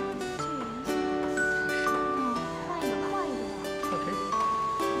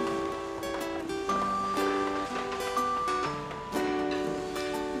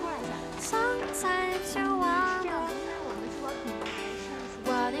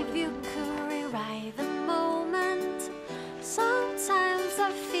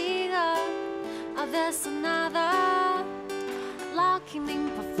？There's another lacking in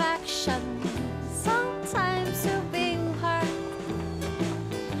perfection. Sometimes you've been hurt,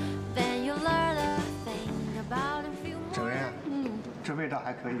 then you learn a thing about a few more. 整人，这味道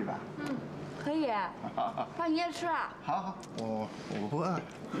还可以吧？可以。爸，你也吃啊？好，我不饿。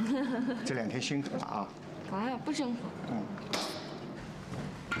这2天辛苦了啊。哎，不辛苦。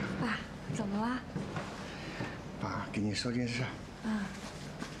爸，怎么了？爸，给你说件事。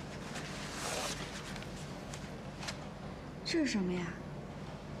这是什么呀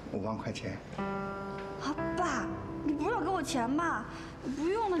？5万块钱。啊，爸，你不是要给我钱吗？不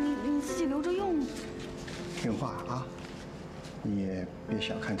用了，你自己留着用。听话啊，你也别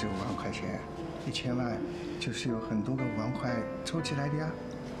小看这5万块钱，1000万就是有很多个5万块凑起来的呀。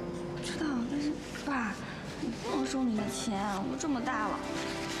我知道，但是爸，你不能收你的钱，我这么大了。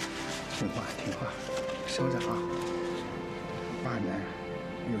听话，收着啊。爸呢，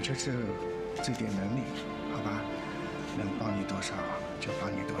有着这点能力，好吧？能帮你多少就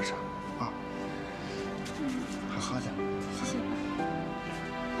帮你多少啊！好好的，谢谢爸。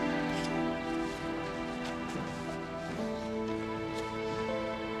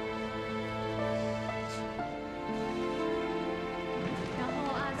然后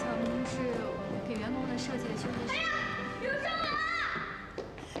2层是给员工的设计的休息室。哎呀，有蟑螂啊！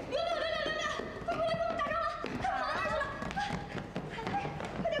溜，快过来给我们打蟑螂！太可怕了！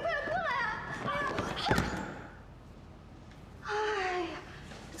快点过来啊！哎呀，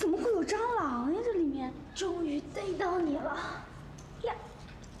怎么会有蟑螂呀？这里面终于逮到你了呀！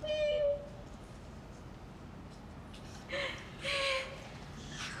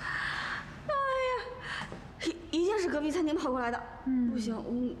哎呀，一定是隔壁餐厅跑过来的。不行，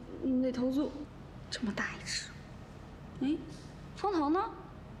我们得投诉。这么大一只，哎，风头呢？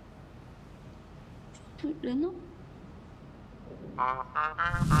人呢？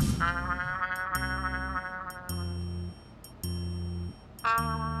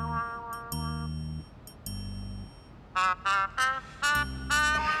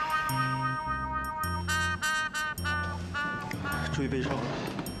注意背上。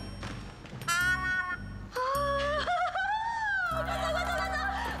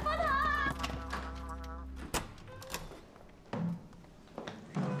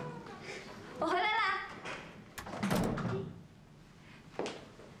我回来啦！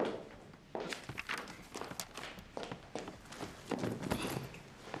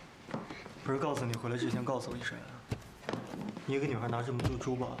不是告诉你回来之前告诉我一声，你一个女孩拿这么多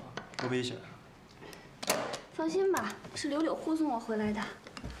珠宝，多危险啊！放心吧，是柳柳护送我回来的。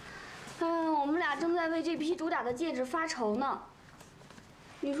我们俩正在为这批主打的戒指发愁呢。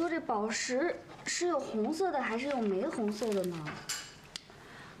你说这宝石是有红色的还是有玫红色的呢？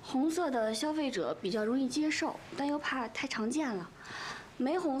红色的消费者比较容易接受，但又怕太常见了；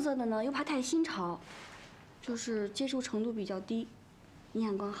玫红色的呢，又怕太新潮，就是接受程度比较低。你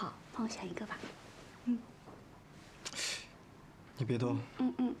眼光好，帮我选一个吧。你别动。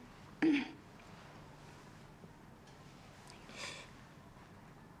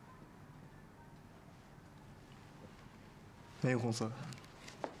玫红色。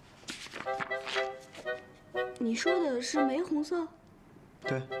你说的是玫红色？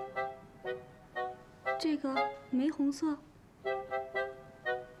对。这个玫红色。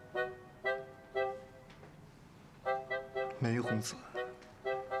玫红色。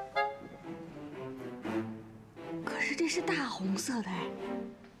可是这是大红色的哎。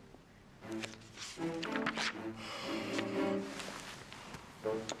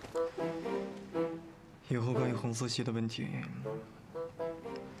以后关于红色系的问题，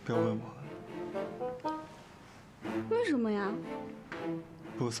不要问我。为什么呀？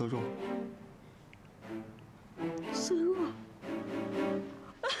我色弱。色弱？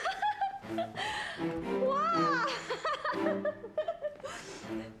哇！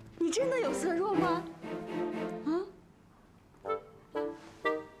你真的有色弱吗？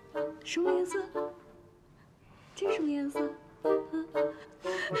什么颜色？这什么颜色？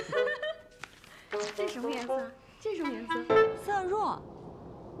这什么颜色？这什么颜色？色弱，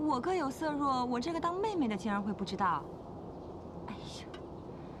我哥有色弱，我这个当妹妹的竟然会不知道。哎呀，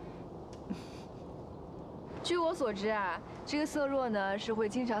据我所知啊，这个色弱呢是会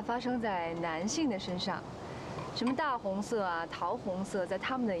经常发生在男性的身上，什么大红色啊、桃红色，在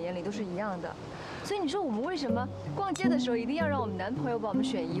他们的眼里都是一样的。所以你说我们为什么逛街的时候一定要让我们男朋友帮我们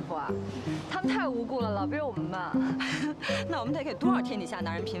选衣服啊？他们太无辜了，老被我们骂。那我们得给多少天底下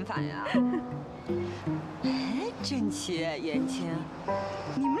男人平反呀？哎，郑琪、言青，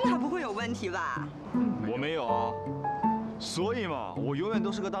你们俩不会有问题吧？我没有啊，所以嘛，我永远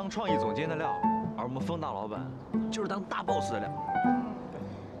都是个当创意总监的料，而我们封大老板就是当大 boss 的料。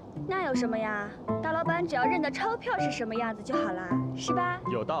那有什么呀？大老板只要认得钞票是什么样子就好啦，是吧？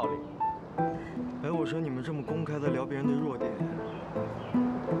有道理。哎，我说你们这么公开的聊别人的弱点，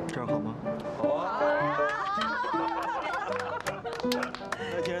这样好吗？好啊。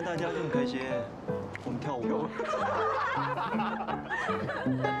那既然大家这么开心，我们跳舞吧。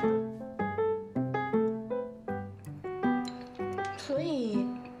所以，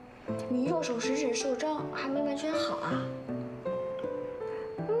你右手食指受伤还没完全好啊？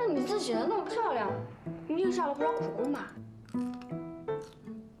那你字写的那么漂亮，一定下了不少苦功吧？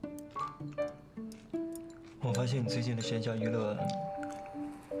我发现你最近的闲暇娱乐，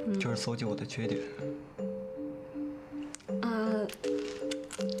就是搜集我的缺点。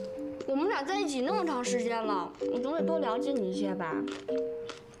我们俩在一起那么长时间了，我总得多了解你一些吧。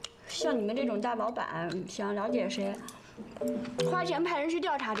像你们这种大老板，想了解谁，花钱派人去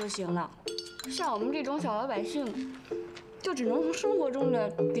调查就行了。像我们这种小老百姓，就只能从生活中的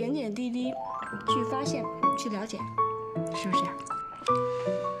点点滴滴去发现、去了解，是不是？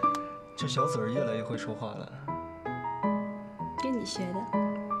这小嘴儿越来越会说话了。跟你学的。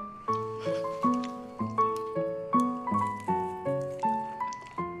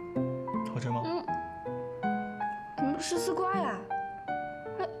好吃吗？是丝瓜呀。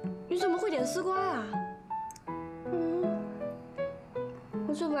哎，你怎么会点丝瓜呀？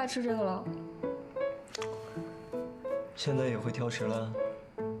我最不爱吃这个了。现在也会挑食了？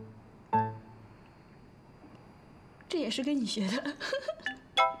这也是跟你学的。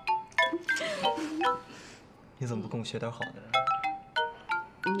你怎么不跟我学点好的？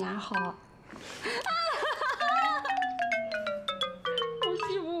哪好？好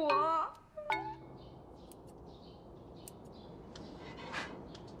欺负我！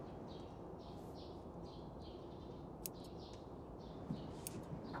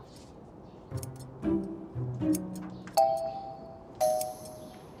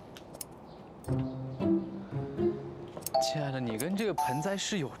亲爱的，你跟这个盆栽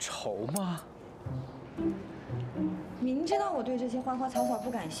是有仇吗？明知道我对这些花花草草不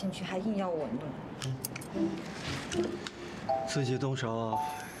感兴趣，还硬要我弄。自己动手，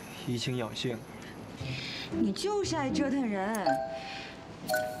怡情养性。你就是爱折腾人。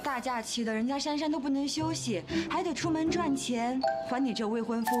大假期的，人家珊珊都不能休息，还得出门赚钱，还你这未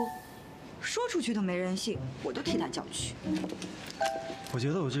婚夫，说出去都没人信，我都替他叫屈。我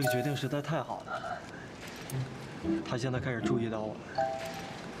觉得我这个决定实在太好了。他现在开始注意到我了，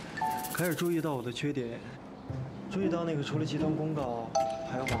开始注意到我的缺点，注意到那个除了集团公告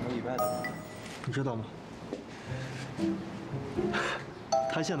还有网络以外的我，你知道吗？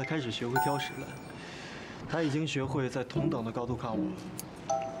他现在开始学会挑食了，他已经学会在同等的高度看我，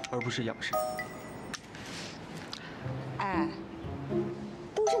而不是仰视。哎，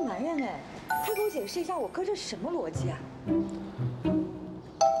都是男人哎，快给我解释一下，我哥这是什么逻辑啊？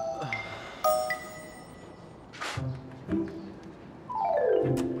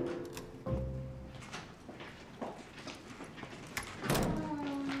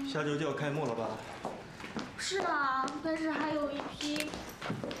下周就要开幕了吧？是啊，但是还有一批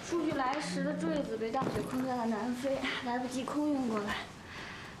数据来时的坠子被大雪困在了南非，来不及空运过来。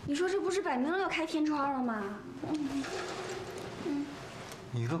你说这不是摆明了要开天窗了吗？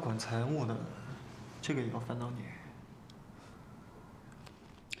你一个管财务的，这个也要烦恼你？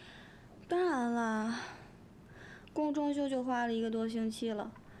当然啦，光装修就花了1个多星期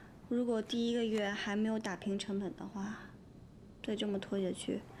了，如果第1个月还没有打平成本的话，再这么拖下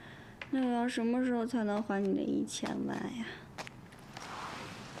去，那我要什么时候才能还你的1000万呀？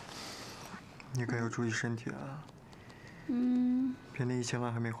你可要注意身体啊！别那1000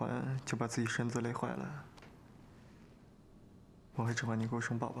万还没还，就把自己身子累坏了。我还指望你给我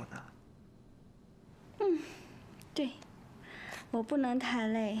生宝宝呢。对，我不能太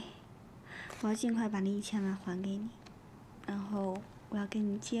累，我要尽快把那1000万还给你，然后我要跟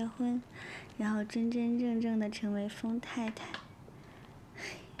你结婚，然后真真正正的成为疯太太，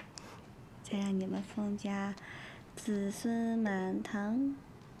再让你们疯家子孙满堂。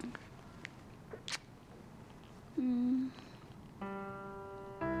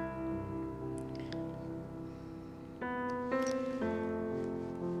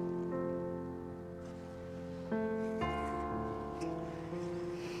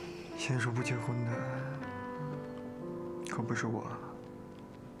先说不结婚的，可不是我。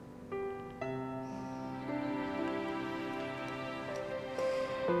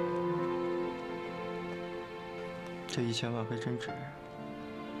这1000万还真值，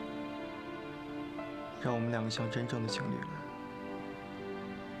让我们2个像真正的情侣了。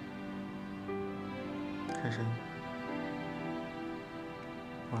珊珊，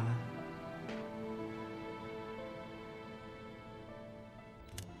晚安。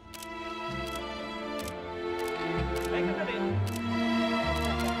来看这里。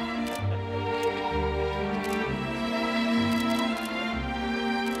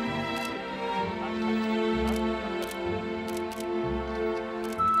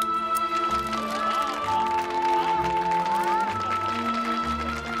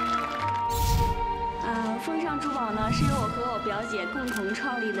风尚珠宝呢，是由我和我表姐共同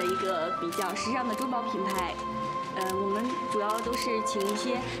创立的一个比较时尚的珠宝品牌。我们主要都是请一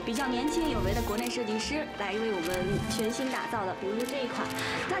些比较年轻有为的国内设计师来为我们全新打造的，比如说这一款，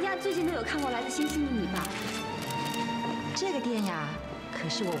大家最近都有看过《来自星星的你》吧？这个店呀，可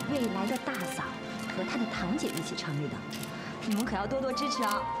是我未来的大嫂和她的堂姐一起成立的，你们可要多多支持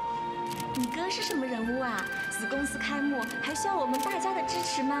哦。你哥是什么人物啊？子公司开幕还需要我们大家的支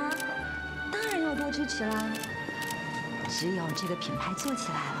持吗？当然要多支持啦！只有这个品牌做起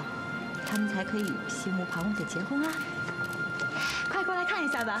来了，他们才可以心无旁骛的结婚啊！快过来看一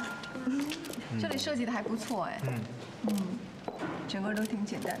下吧。这里设计的还不错哎。整个都挺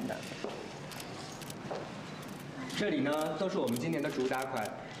简单的。这里呢都是我们今年的主打款，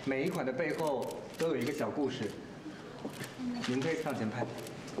每一款的背后都有一个小故事。您可以向前拍。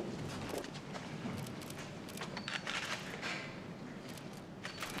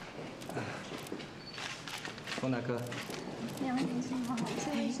冯大哥，2位同学好，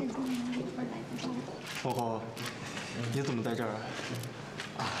这位是今年的1份来自中国。火火，你怎么在这儿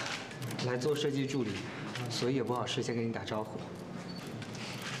啊？来做设计助理，所以也不好事先跟你打招呼。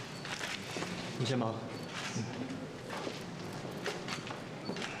你先忙。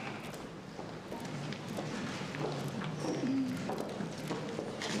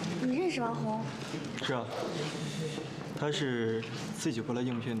你认识王红？是啊，他是自己过来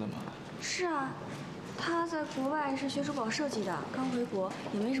应聘的吗？是啊。他在国外是学珠宝设计的，刚回国，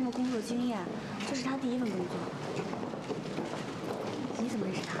也没什么工作经验，这是他第1份工作。你怎么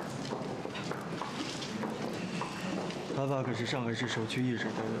认识他？他爸可是上海市首屈一指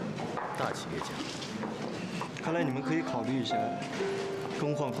的大企业家。看来你们可以考虑一下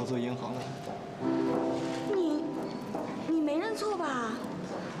更换合作银行了。你没认错吧？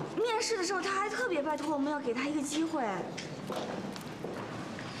面试的时候他还特别拜托我们要给他一个机会。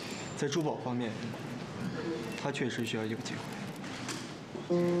在珠宝方面。他确实需要一个机会。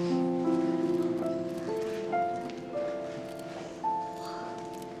不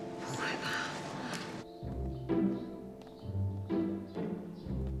会吧？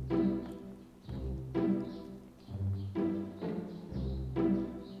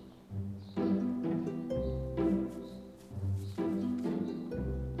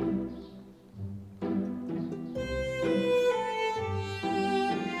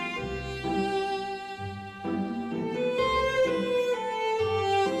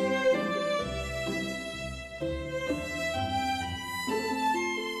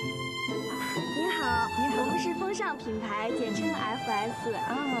品牌，简称 FS。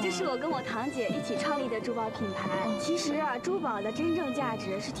这是我跟我堂姐一起创立的珠宝品牌。其实啊，珠宝的真正价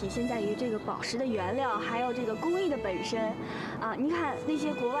值是体现在于这个宝石的原料，还有这个工艺的本身。啊，你看那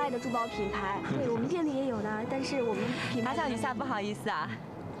些国外的珠宝品牌，对我们店里也有的，但是我们品牌叫你下，不好意思啊。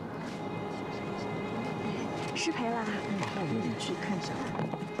失陪了。那我们得去看一下。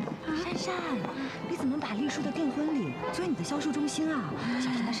珊珊，你怎么把丽叔的订婚礼作为你的销售中心啊？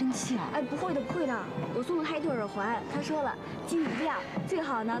小心他生气啊！哎，不会的，不会的，我送了他一对耳环，他说了金不掉，最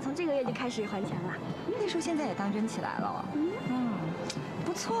好呢从这个月就开始还钱了。丽叔现在也当真起来了。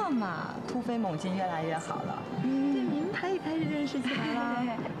不错嘛，突飞猛进，越来越好了。对，你们拍也开始认识起来了。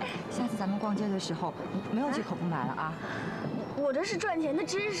下次咱们逛街的时候，没有借口不买了啊。我这是赚钱的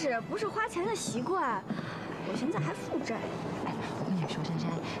知识，不是花钱的习惯。我现在还负债。哎，我跟你说，珊珊，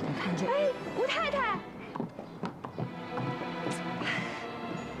你看这……哎，吴太太。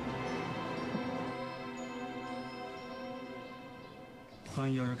方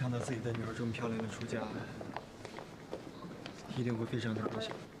姨要是看到自己的女儿这么漂亮的出嫁，一定会非常的高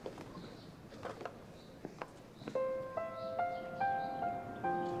兴。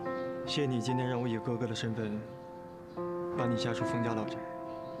谢谢你今天让我以哥哥的身份，把你嫁出封家老宅。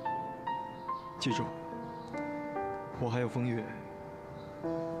记住，我还有风月，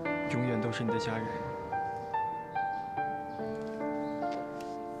永远都是你的家人。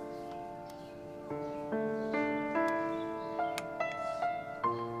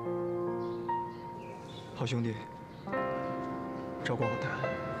好兄弟，照顾好他。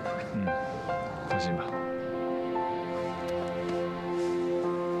放心吧。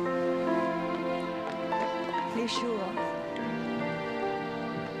丽叔，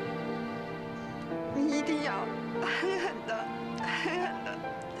你一定要狠狠的、狠狠的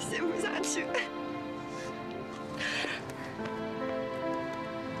幸福下去。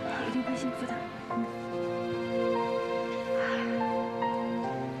一定会幸福的。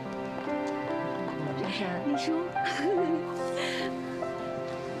珊珊，丽叔，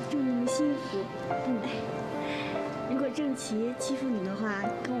祝你们幸福。如果郑琪欺负你的话，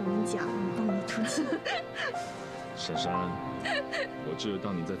跟我们讲，我们帮你出气。珊珊，我只有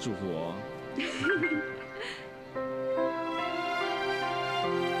当你在祝福我。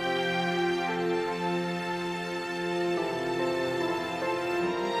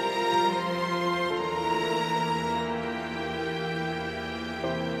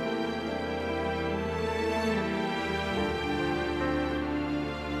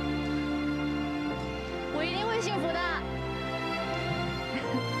我一定会幸福的。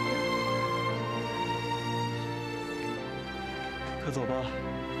可走吧。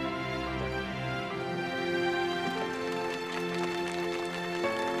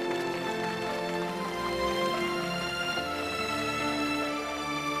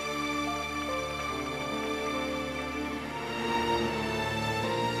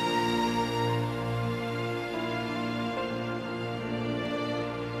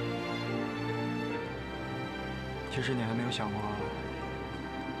其实你还没有想过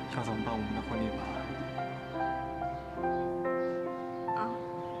要怎么办我们的婚礼吧？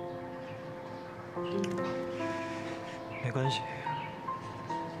没关系，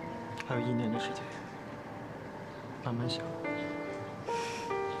还有1年的时间，慢慢想。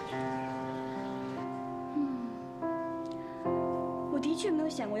我的确没有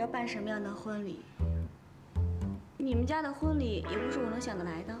想过要办什么样的婚礼。你们家的婚礼也不是我能想得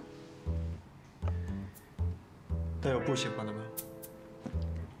来的。那有不喜欢的吗？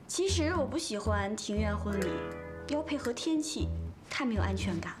其实我不喜欢庭院婚礼，要配合天气，太没有安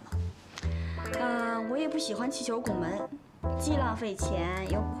全感了。我也不喜欢气球拱门，既浪费钱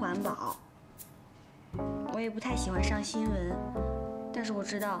又不环保。我也不太喜欢上新闻，但是我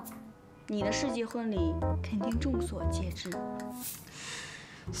知道，你的世纪婚礼肯定众所皆知。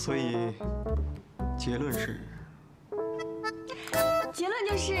所以，结论是？结论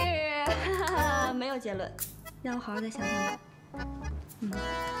就是，没有结论，让我好好的想想吧。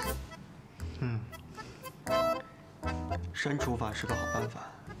删除法是个好办法。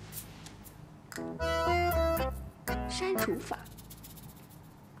删除法。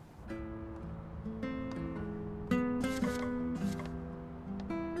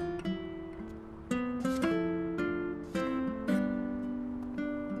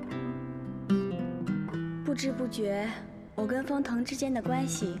不知不觉，我跟风腾之间的关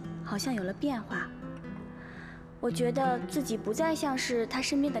系好像有了变化。我觉得自己不再像是他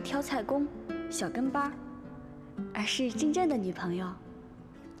身边的挑菜工、小跟班，而是真正的女朋友。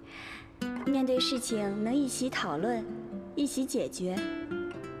面对事情能一起讨论，一起解决，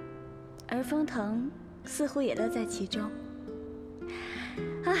而风腾似乎也乐在其中。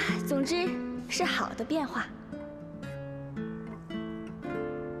总之是好的变化。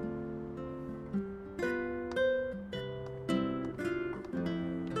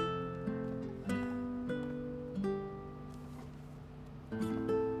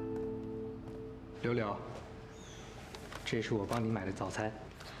这是我帮你买的早餐。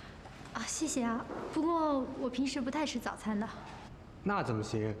啊，谢谢啊。不过我平时不太吃早餐的。那怎么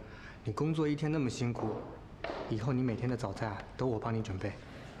行？你工作一天那么辛苦，以后你每天的早餐都我帮你准备。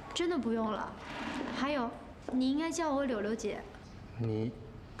真的不用了。还有，你应该叫我柳柳姐。你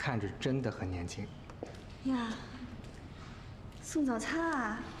看着真的很年轻。呀，送早餐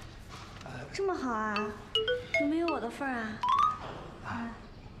啊，这么好啊？有没有我的份儿啊？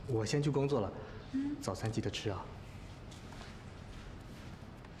我先去工作了，早餐记得吃啊。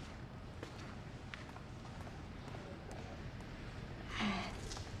哎，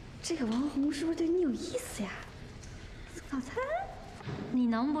这个王红是不是对你有意思呀？送早餐？你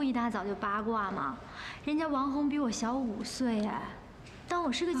能不一大早就八卦吗？人家王红比我小5岁哎，当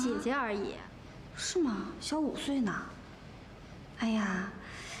我是个姐姐而已。是吗？小5岁呢？哎呀，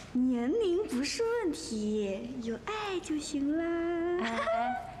年龄不是问题，有爱就行啦。哎，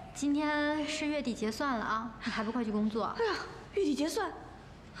今天是月底结算了啊，你还不快去工作？哎呀，月底结算，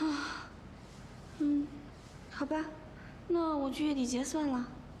啊，好吧，那我去月底结算了。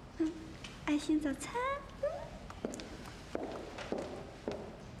爱心早餐。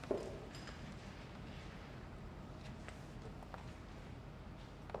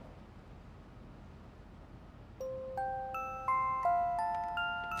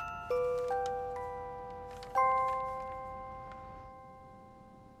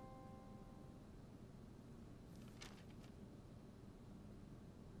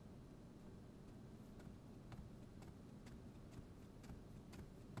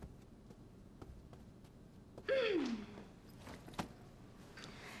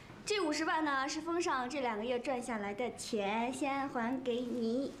这50万呢，是封上这2个月赚下来的钱，先还给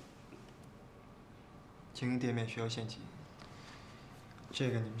你。经营店面需要现金，这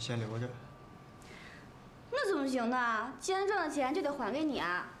个你们先留着。那怎么行呢？既然赚了钱，就得还给你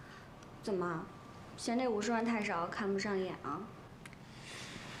啊！怎么，嫌这50万太少，看不上眼啊？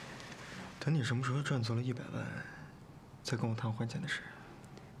等你什么时候赚足了100万，再跟我谈还钱的事。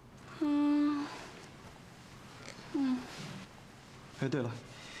哎，对了，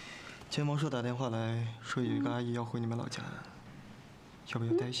钱王社打电话来说有一个阿姨要回你们老家，要不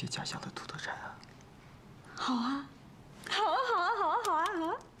要带一些家乡的土特产啊？好啊，好啊，好啊，好啊，好啊，好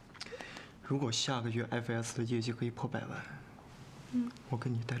啊！如果下个月 FS 的业绩可以破100万，我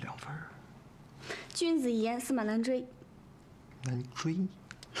给你带2份。君子一言，驷马难追。难追？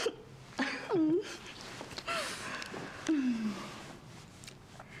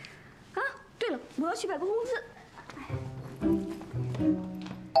啊，对了，我要去摆个工资。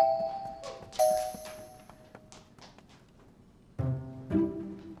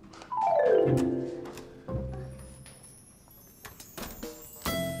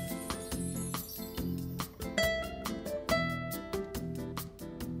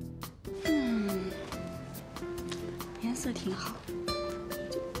颜色挺好，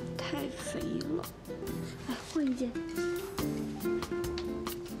就太肥了。哎，换一件。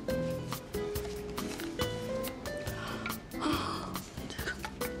这个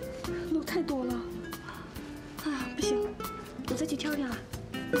漏太多了。啊，不行，我再去挑挑啊。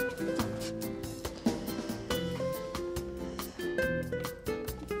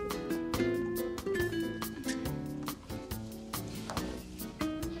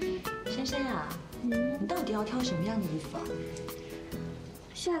珊珊呀，你到底要挑什么样的衣服啊？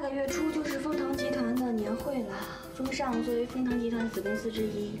下个月初就是丰堂集团的年会了，风尚作为丰堂集团子公司之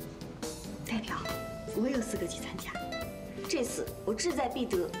一，代表我有资格去参加。这次我志在必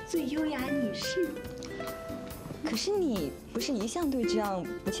得最优雅女士。可是你不是一向对这样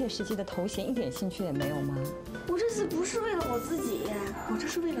不切实际的头衔一点兴趣也没有吗？我这次不是为了我自己，我这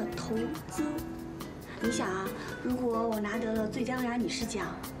是为了投资。你想啊，如果我拿得了最佳优雅女士奖，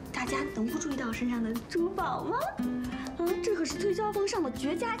大家能不注意到我身上的珠宝吗？这可是推销风尚的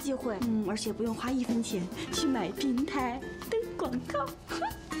绝佳机会。而且不用花1分钱去买平台登广告。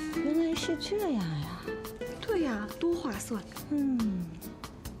原来是这样呀。对呀，多划算。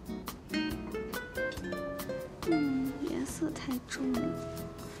颜色太重了，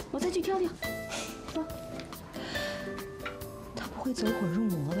我再去挑挑。走。他不会走火入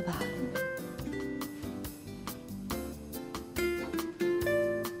魔的吧？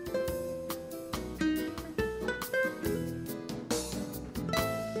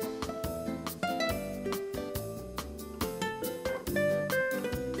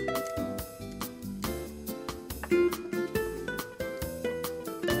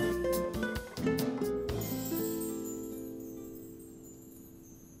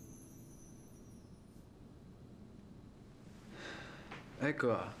哎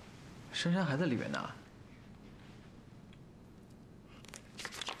哥，珊珊还在里边呢。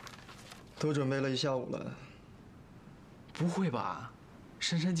都准备了一下午了，不会吧？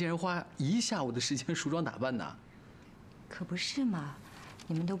珊珊竟然花1下午的时间梳妆打扮呢？可不是嘛，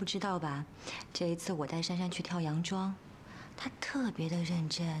你们都不知道吧？这一次我带珊珊去跳洋装，她特别的认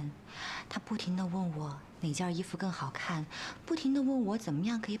真，她不停地问我哪件衣服更好看，不停地问我怎么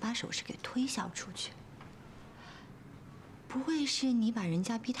样可以把首饰给推销出去。不会是你把人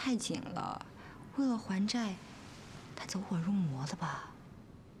家逼太紧了，为了还债，她走火入魔了吧？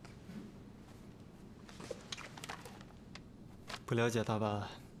不了解他吧？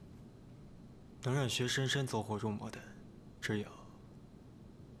能让薛珊珊走火入魔的，只有……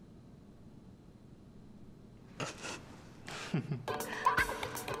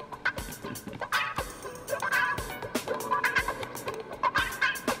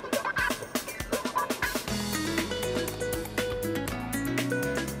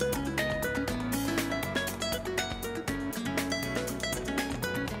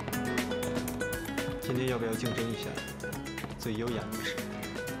今天要不要竞争一下最优雅女士？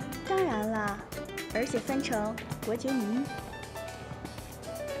当然了，而且分成伯爵名。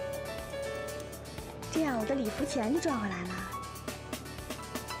这样我的礼服钱就赚回来了。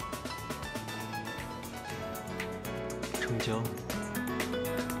成交。